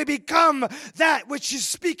that you may become that which is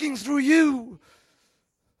speaking through you.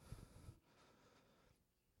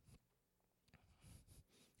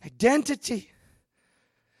 Identity.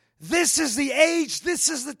 This is the age. This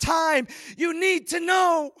is the time. You need to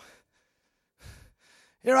know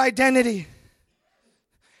your identity.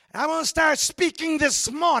 I'm going to start speaking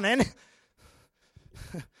this morning.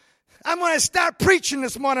 I'm going to start preaching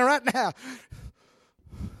this morning right now.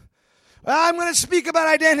 I'm going to speak about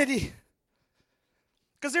identity.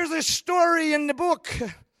 Because there's a story in the book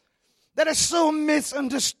that is so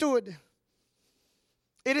misunderstood.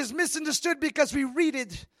 It is misunderstood because we read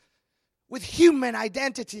it with human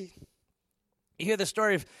identity. You hear the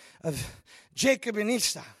story of Jacob and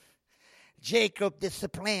Esau. Jacob, the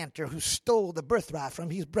supplanter who stole the birthright from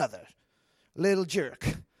his brother. Little jerk.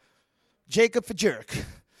 Jacob for jerk.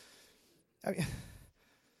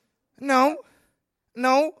 No.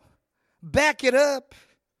 Back it up.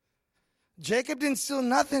 Jacob didn't steal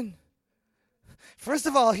nothing. First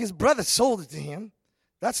of all, his brother sold it to him.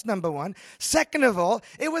 That's number one. Second of all,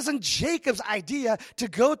 it wasn't Jacob's idea to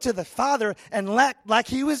go to the father and act like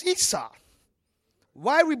he was Esau.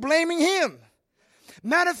 Why are we blaming him?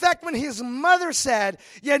 Matter of fact, when his mother said,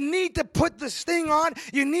 you need to put this thing on,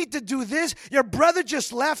 you need to do this, your brother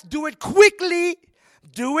just left, do it quickly.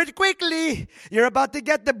 Do it quickly. You're about to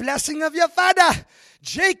get the blessing of your father.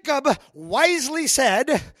 Jacob wisely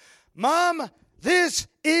said, Mom, this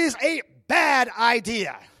is a bad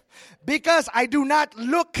idea. Because I do not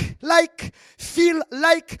look like, feel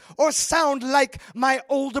like, or sound like my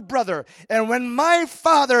older brother. And when my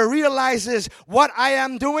father realizes what I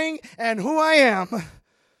am doing and who I am,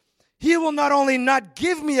 he will not only not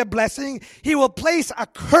give me a blessing, he will place a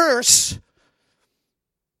curse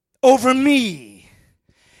over me.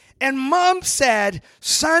 And Mom said,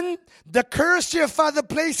 son, the curse your father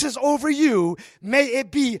places over you, may it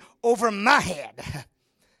be over my head.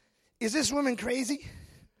 Is this woman crazy?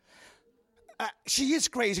 She is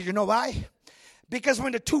crazy. You know why? Because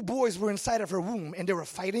when the two boys were inside of her womb and they were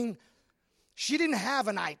fighting, she didn't have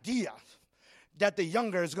an idea that the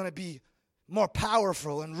younger is going to be more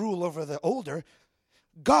powerful and rule over the older.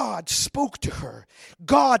 God spoke to her.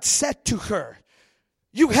 God said to her,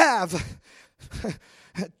 you have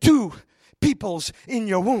two peoples in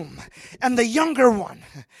your womb, and the younger one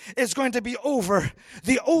is going to be over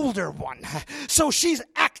the older one. So she's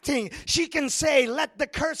acting. She can say, let the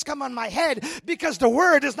curse come on my head, because the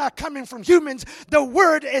word is not coming from humans. The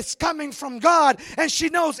word is coming from God. And she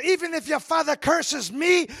knows, even if your father curses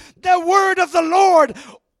me, the word of the Lord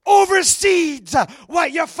oversees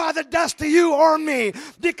what your father does to you or me,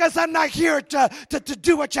 because I'm not here to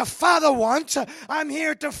do what your father wants. I'm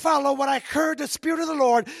here to follow what I heard the Spirit of the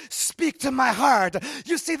Lord speak to my heart.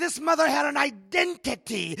 You see, this mother had an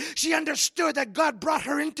identity. She understood that God brought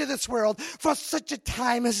her into this world for such a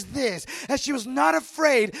time as this, and she was not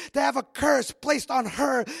afraid to have a curse placed on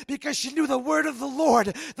her, because she knew the word of the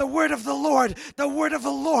Lord, the word of the Lord, the word of the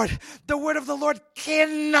Lord, the word of the Lord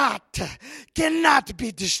cannot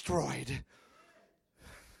be destroyed.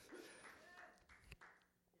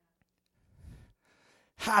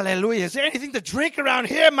 Hallelujah. Is there anything to drink around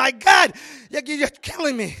here? My God, you're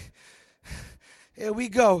killing me. Here we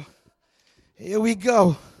go.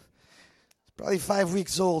 It's probably 5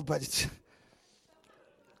 weeks old, but it's...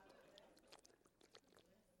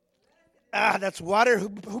 that's water. Who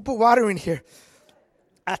put water in here?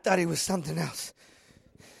 I thought it was something else.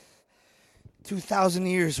 2,000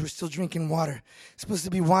 years, we're still drinking water. It's supposed to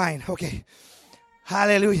be wine. Okay.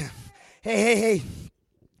 Hallelujah. Hey.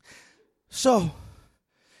 So,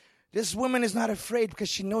 this woman is not afraid because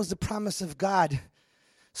she knows the promise of God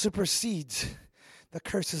supersedes the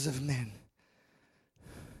curses of men.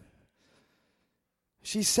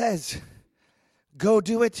 She says, go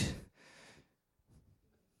do it.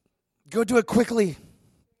 Go do it quickly.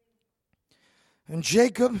 And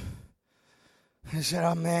Jacob, he said,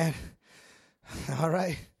 oh man, all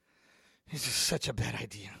right. This is such a bad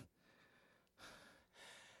idea.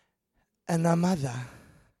 And the mother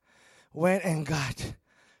went and got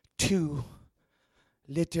 2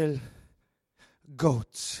 little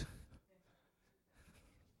goats.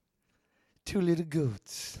 2 little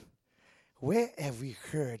goats. Where have we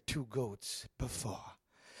heard 2 goats before?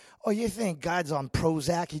 Oh, you think God's on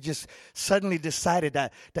Prozac? He just suddenly decided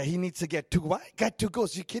that he needs to get 2. What? Got 2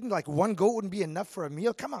 goats? You kidding? Like 1 goat wouldn't be enough for a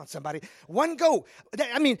meal? Come on, somebody. 1 goat.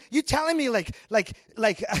 I mean, you telling me like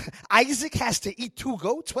Isaac has to eat 2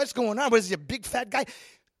 goats? What's going on? Was he a big fat guy?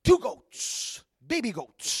 2 goats. Baby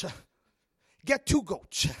goats. Get 2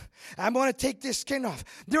 goats. I'm going to take this skin off.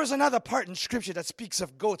 There's another part in Scripture that speaks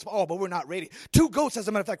of goats. Oh, but we're not ready. 2 goats, as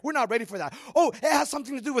a matter of fact. We're not ready for that. Oh, it has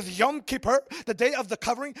something to do with Yom Kippur, the day of the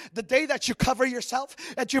covering, the day that you cover yourself,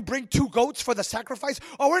 that you bring 2 goats for the sacrifice.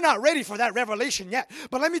 Oh, we're not ready for that revelation yet.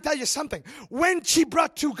 But let me tell you something. When she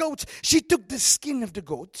brought 2 goats, she took the skin of the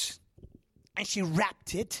goats and she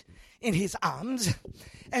wrapped it in his arms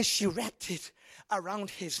and she wrapped it around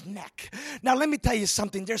his neck. Now let me tell you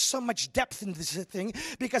something. There's so much depth in this thing,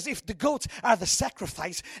 because if the goats are the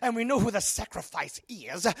sacrifice, and we know who the sacrifice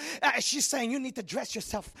is, she's saying you need to dress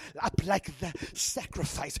yourself up like the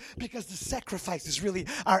sacrifice, because the sacrifice is really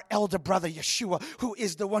our elder brother Yeshua, who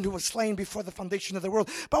is the one who was slain before the foundation of the world.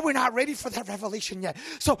 But we're not ready for that revelation yet.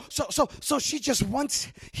 So she just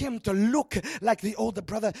wants him to look like the older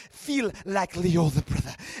brother, feel like the older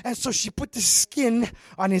brother. And so she put the skin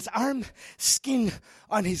on his arm, skin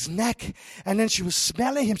on his neck, and then she was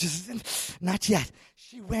smelling him. She said, not yet.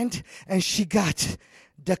 She went and she got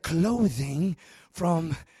the clothing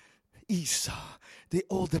from Esau, the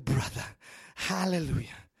older brother. Hallelujah.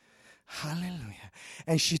 Hallelujah.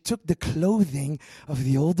 And she took the clothing of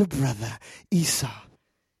the older brother, Esau,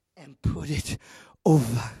 and put it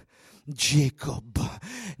over Jacob.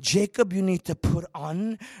 Jacob, you need to put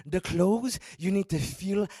on the clothes. You need to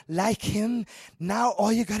feel like him. Now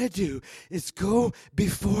all you got to do is go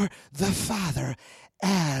before the Father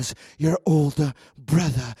as your older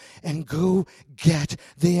brother and go get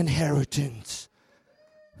the inheritance.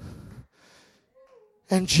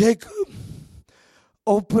 And Jacob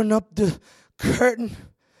opened up the curtain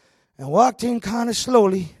and walked in kind of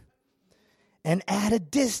slowly. And at a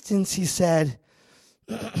distance, he said,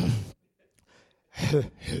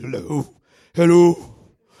 hello,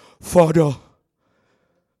 Father.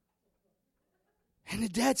 And the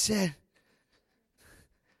dad said,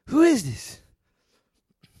 who is this?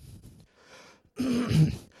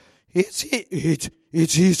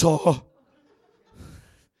 It's Esau.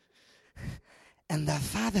 And the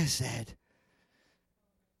father said,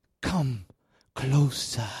 come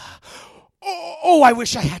closer. Oh, I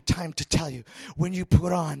wish I had time to tell you. When you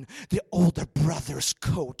put on the older brother's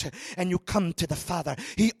coat and you come to the Father,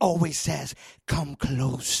 he always says, come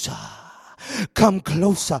closer. Come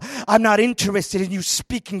closer. I'm not interested in you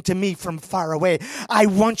speaking to me from far away. I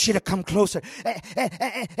want you to come closer.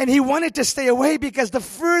 And he wanted to stay away because the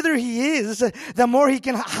further he is, the more he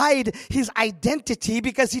can hide his identity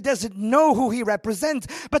because he doesn't know who he represents.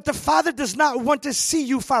 But the Father does not want to see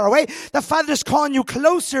you far away. The Father is calling you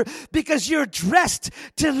closer because you're dressed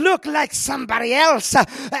to look like somebody else.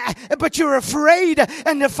 But you're afraid.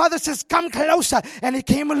 And the Father says, come closer. And he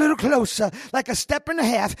came a little closer, like a step and a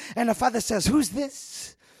half. And the Father says, who's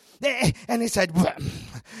this? And he said,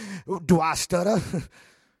 do I stutter?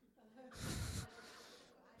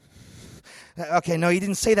 Okay, no, he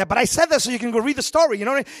didn't say that, but I said that so you can go read the story. You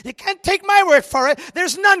know, you can't take my word for it.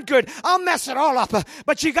 There's none good. I'll mess it all up,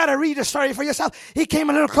 but you got to read the story for yourself. He came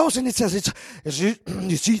a little closer and it says, it's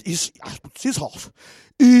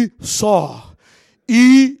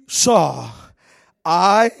Esau.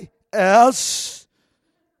 I-S.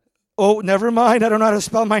 Oh, never mind. I don't know how to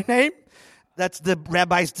spell my name. That's the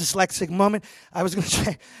rabbi's dyslexic moment. I was going to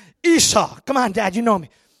say, Esau. Come on, Dad, you know me.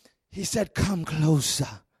 He said, come closer.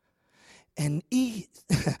 And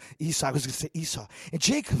Esau, I was going to say Esau. And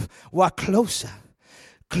Jacob walked closer.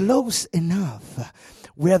 Close enough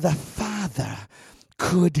where the Father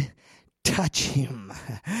could touch him.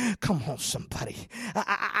 Come on, somebody.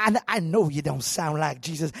 I know you don't sound like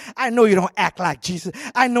Jesus. I know you don't act like Jesus.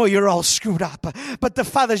 I know you're all screwed up. But the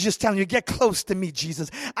Father's just telling you, get close to me,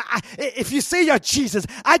 Jesus. If you say you're Jesus,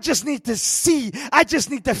 I just need to see. I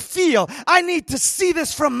just need to feel. I need to see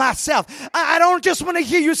this from myself. I don't just want to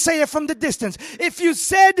hear you say it from the distance. If you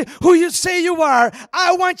said who you say you are,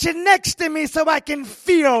 I want you next to me so I can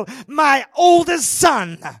feel my oldest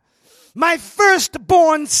son. My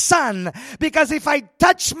firstborn son, because if I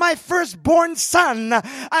touch my firstborn son,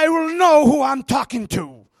 I will know who I'm talking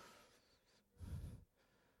to.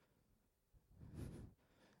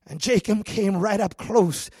 And Jacob came right up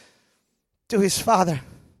close to his father.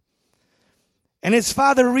 And his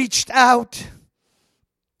father reached out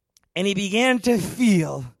and he began to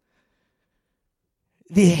feel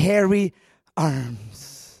the hairy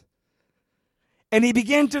arms. And he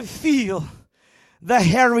began to feel the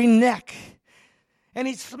hairy neck, and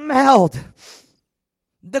he smelled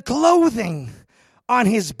the clothing on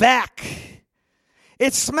his back.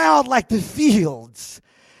 It smelled like the fields.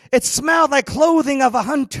 It smelled like clothing of a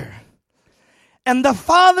hunter. And the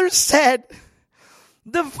father said,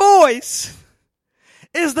 the voice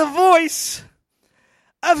is the voice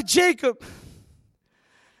of Jacob,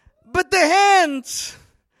 but the hands,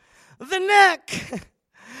 the neck,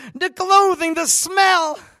 the clothing, the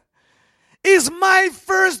smell is my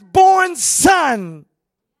firstborn son.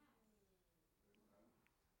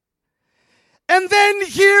 And then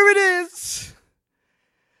here it is.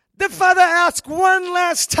 The father asked one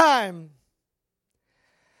last time,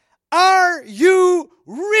 are you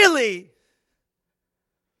really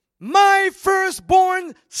my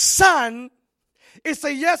firstborn son? It's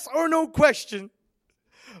a yes or no question.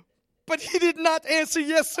 But he did not answer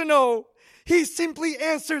yes or no. He simply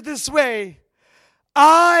answered this way,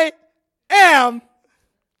 I am.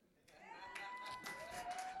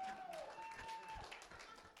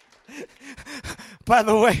 By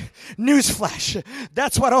the way, newsflash,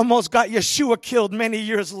 that's what almost got Yeshua killed many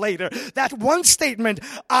years later. That one statement,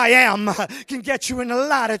 I am, can get you in a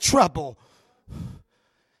lot of trouble.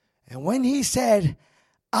 And when he said,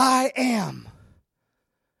 I am,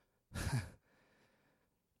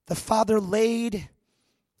 the father laid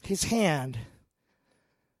his hand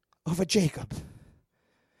over Jacob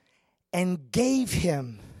and gave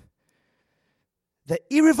him the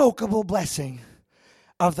irrevocable blessing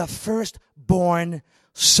of the firstborn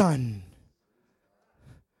son.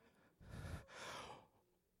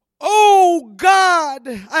 Oh God,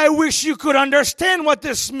 I wish you could understand what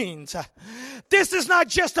this means. This is not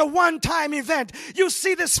just a one-time event. You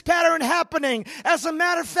see this pattern happening. As a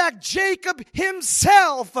matter of fact, Jacob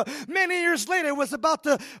himself, many years later, was about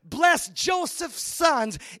to bless Joseph's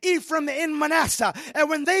sons, Ephraim and Manasseh. And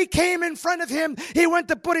when they came in front of him, he went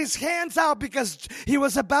to put his hands out because he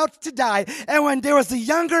was about to die. And when there was the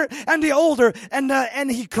younger and the older, and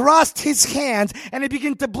he crossed his hands, and he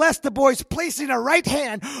began to bless the boys, placing a right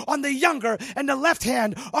hand on the younger and the left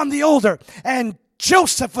hand on the older. And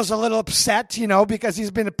Joseph was a little upset, because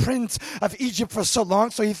he's been a prince of Egypt for so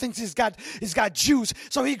long, so he thinks he's got Jews.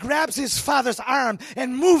 So he grabs his father's arm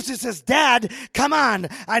and moves and says, Dad, come on.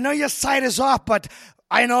 I know your sight is off, but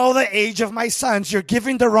I know the age of my sons. You're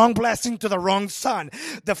giving the wrong blessing to the wrong son.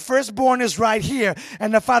 The firstborn is right here.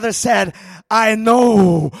 And the father said, I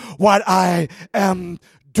know what I am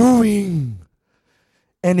doing.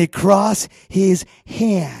 And he crossed his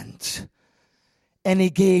hands and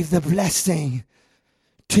he gave the blessing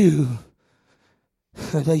to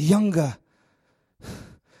the younger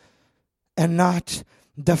and not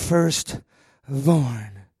the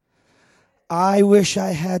firstborn. I wish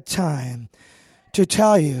I had time to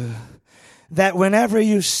tell you that whenever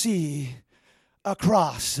you see a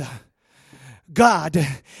cross, God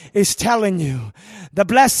is telling you, the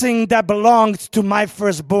blessing that belongs to my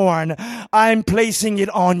firstborn, I'm placing it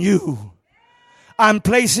on you. I'm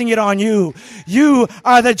placing it on you. You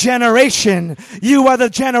are the generation. You are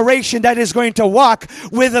the generation that is going to walk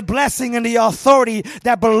with the blessing and the authority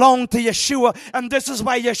that belong to Yeshua. And this is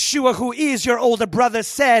why Yeshua, who is your older brother,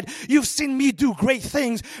 said, you've seen me do great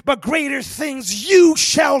things, but greater things you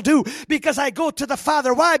shall do, because I go to the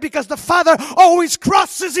Father. Why? Because the Father always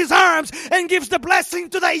crosses his arms and gives the blessing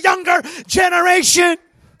to the younger generation.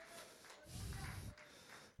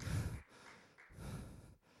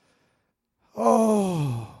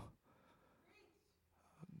 Oh,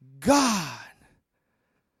 God.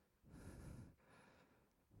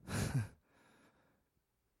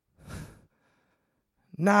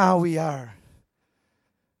 Now we are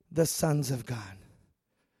the sons of God.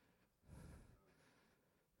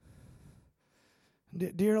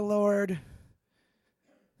 Dear Lord,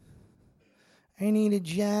 I need a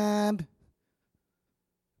job.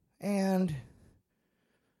 and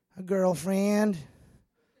a girlfriend.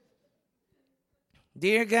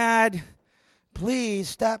 Dear God, please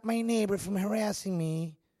stop my neighbor from harassing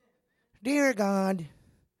me. Dear God,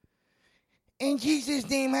 in Jesus'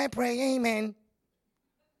 name I pray, amen.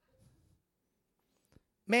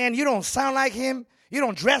 Man, you don't sound like him. You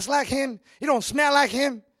don't dress like him. You don't smell like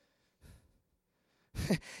him.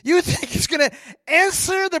 You think he's going to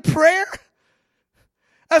answer the prayer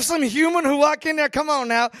of some human who walk in there? Come on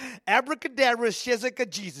now. Abracadabra, Shezeka,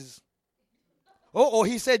 Jesus. Oh,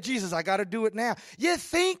 he said Jesus. I got to do it now. You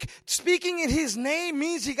think speaking in his name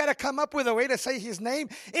means you got to come up with a way to say his name?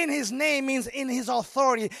 In his name means in his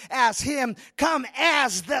authority as him. Come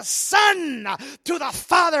as the Son to the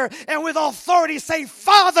Father and with authority say,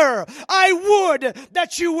 Father, I would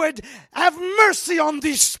that you would have mercy on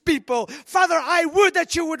these people. Father, I would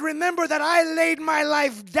that you would remember that I laid my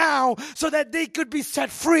life down so that they could be set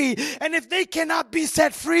free. And if they cannot be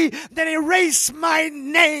set free, then erase my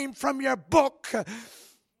name from your book.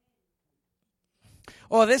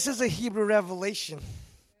 Oh, this is a Hebrew revelation.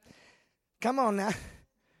 Come on now.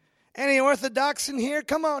 Any Orthodox in here?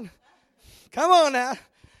 Come on. Come on now.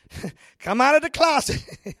 Come out of the closet.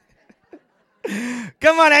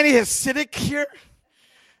 Come on, any Hasidic here?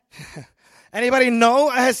 Anybody know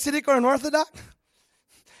a Hasidic or an Orthodox?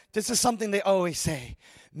 This is something they always say.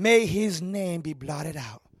 May his name be blotted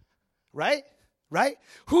out. Right? Right?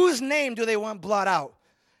 Whose name do they want blotted out?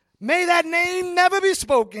 May that name never be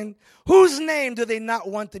spoken. Whose name do they not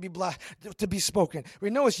want to be spoken?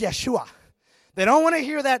 We know it's Yeshua. They don't want to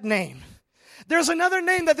hear that name. There's another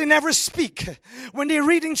name that they never speak. When they're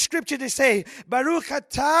reading scripture, they say, Baruch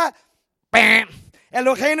atah, bam,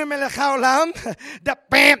 Eloheinu melech haolam. The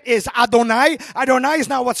bam is Adonai. Adonai is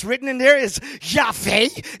not what's written in there. It's Yahweh.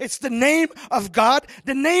 It's the name of God.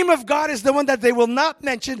 The name of God is the one that they will not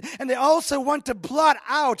mention. And they also want to blot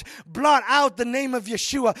out the name of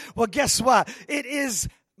Yeshua. Well, guess what? It is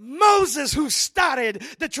Moses who started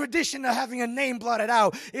the tradition of having a name blotted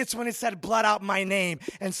out. It's when it said, blot out my name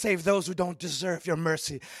and save those who don't deserve your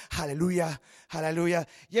mercy. Hallelujah. Hallelujah.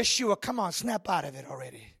 Yeshua, come on, snap out of it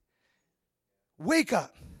already. Wake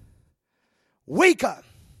up. Wake up.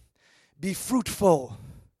 Be fruitful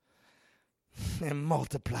and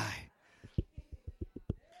multiply.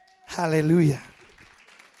 Hallelujah.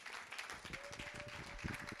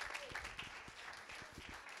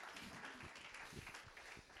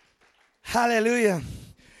 Hallelujah.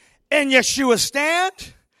 And Yeshua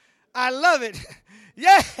stand. I love it.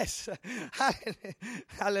 Yes.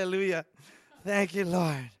 Hallelujah. Thank you,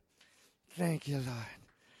 Lord. Thank you, Lord.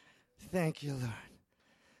 Thank you, Lord.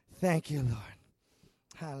 Thank you, Lord.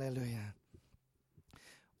 Hallelujah.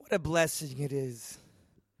 What a blessing it is.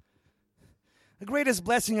 The greatest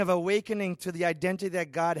blessing of awakening to the identity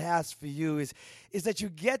that God has for you is that you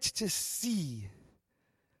get to see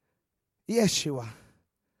Yeshua.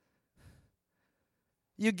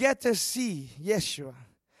 You get to see Yeshua.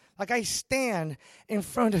 Like I stand in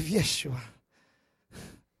front of Yeshua.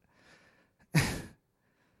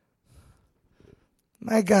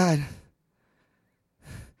 My God.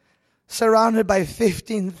 Surrounded by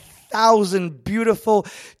 15,000 beautiful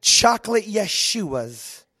chocolate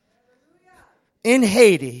Yeshuas in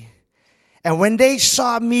Haiti. And when they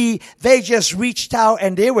saw me, they just reached out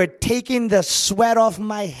and they were taking the sweat off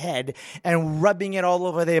my head and rubbing it all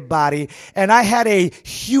over their body. And I had a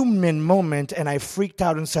human moment and I freaked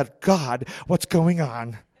out and said, God, what's going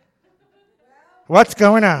on? What's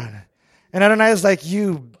going on? And Adonai was like,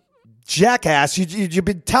 you jackass, you've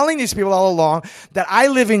been telling these people all along that I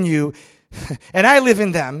live in you and I live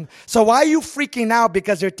in them. So why are you freaking out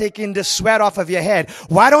because they're taking the sweat off of your head?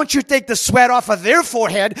 Why don't you take the sweat off of their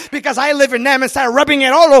forehead because I live in them and start rubbing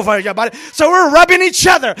it all over your body? So we're rubbing each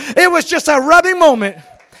other. It was just a rubbing moment.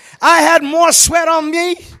 I had more sweat on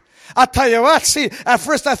me. I'll tell you what, see, at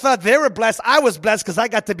first I thought they were blessed. I was blessed because I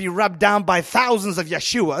got to be rubbed down by thousands of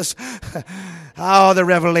Yeshuas. Oh, the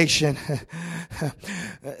revelation.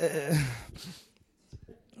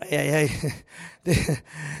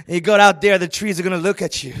 You go out there, the trees are going to look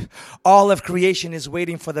at you. All of creation is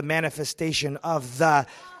waiting for the manifestation of the...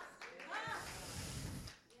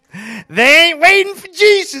 They ain't waiting for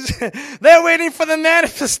Jesus. They're waiting for the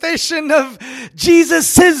manifestation of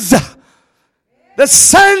Jesus's, the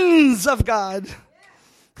sons of God.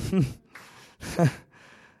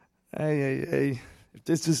 If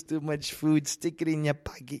this is too much food, stick it in your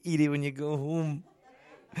pocket, eat it when you go home.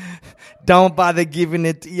 Don't bother giving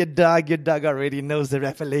it to your dog. Your dog already knows the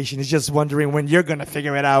revelation. He's just wondering when you're going to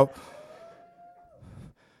figure it out.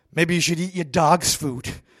 Maybe you should eat your dog's food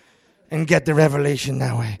and get the revelation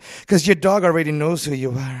that way. Because your dog already knows who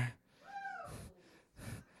you are.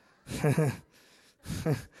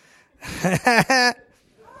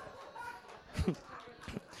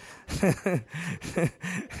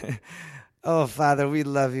 Oh, Father, we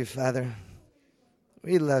love you, Father.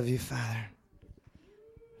 We love you, Father.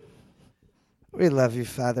 We love you,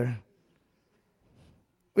 Father.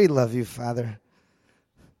 We love you, Father.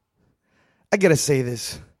 I got to say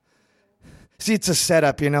this. See, it's a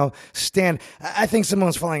setup, Stand. I think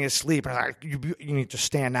someone's falling asleep. I'm like, you need to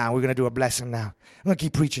stand now. We're going to do a blessing now. I'm going to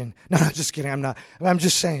keep preaching. No, just kidding. I'm not. I'm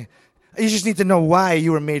just saying. You just need to know why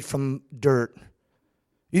you were made from dirt.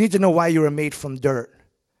 You need to know why you were made from dirt.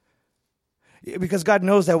 Because God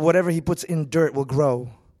knows that whatever he puts in dirt will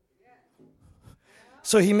grow.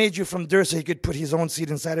 So he made you from dirt so he could put his own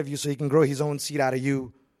seed inside of you so he can grow his own seed out of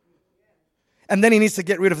you. And then he needs to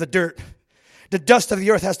get rid of the dirt. The dust of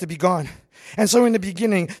the earth has to be gone. And so in the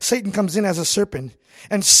beginning, Satan comes in as a serpent.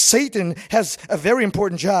 And Satan has a very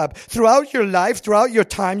important job. Throughout your life, throughout your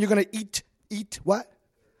time, you're going to eat what?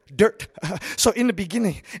 Dirt. So in the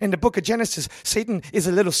beginning, in the book of Genesis, Satan is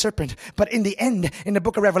a little serpent. But in the end, in the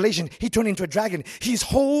book of Revelation, he turned into a dragon. His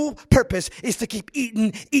whole purpose is to keep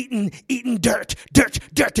eating dirt.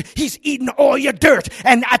 He's eating all your dirt.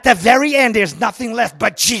 And at the very end, there's nothing left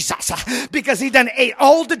but Jesus. Because he done ate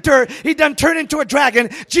all the dirt. He done turned into a dragon.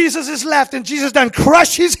 Jesus is left and Jesus done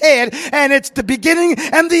crushed his head. And it's the beginning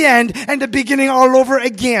and the end and the beginning all over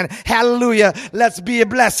again. Hallelujah. Let's be a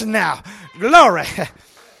blessing now. Glory.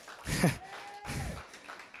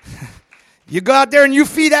 You go out there and you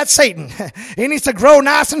feed that Satan. He needs to grow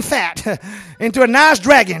nice and fat into a nice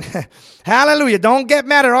dragon. Hallelujah. Don't get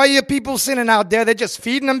mad at all you people sinning out there. They're just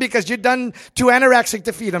feeding them because you're done too anorexic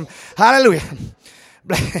to feed them. Hallelujah.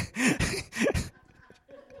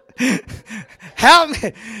 Help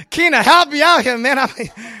me. Keena, help me out here, man.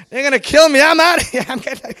 They're going to kill me. I'm out of here.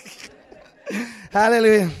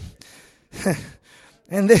 Hallelujah.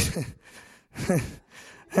 And this...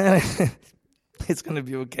 It's going to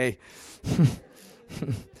be okay.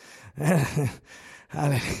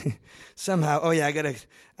 Somehow, I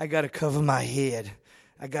gotta cover my head.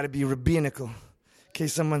 I gotta be rabbinical in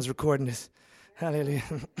case someone's recording this. Hallelujah.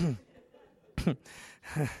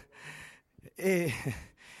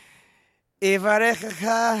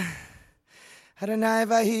 Evarecha Adonai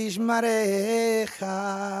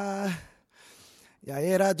v'hishmarecha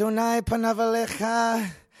Yair Adonai panav alecha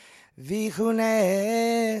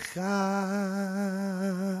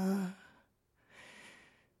Vichunecha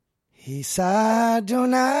Hisa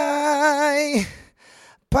Adonai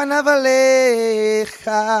panav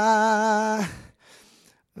alecha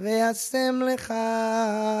Ve'asem lecha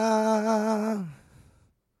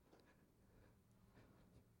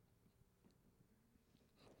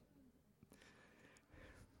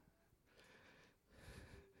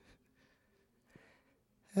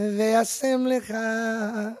Ve'asem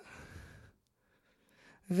lecha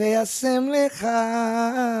Ve'asem lecha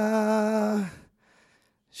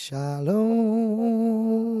Shalom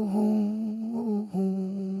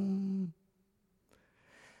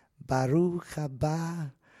Baruch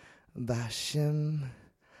haba b'Hashem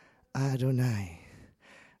Adonai.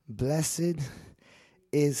 Blessed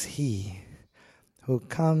is he who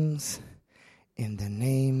comes in the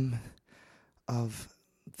name of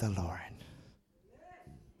the Lord.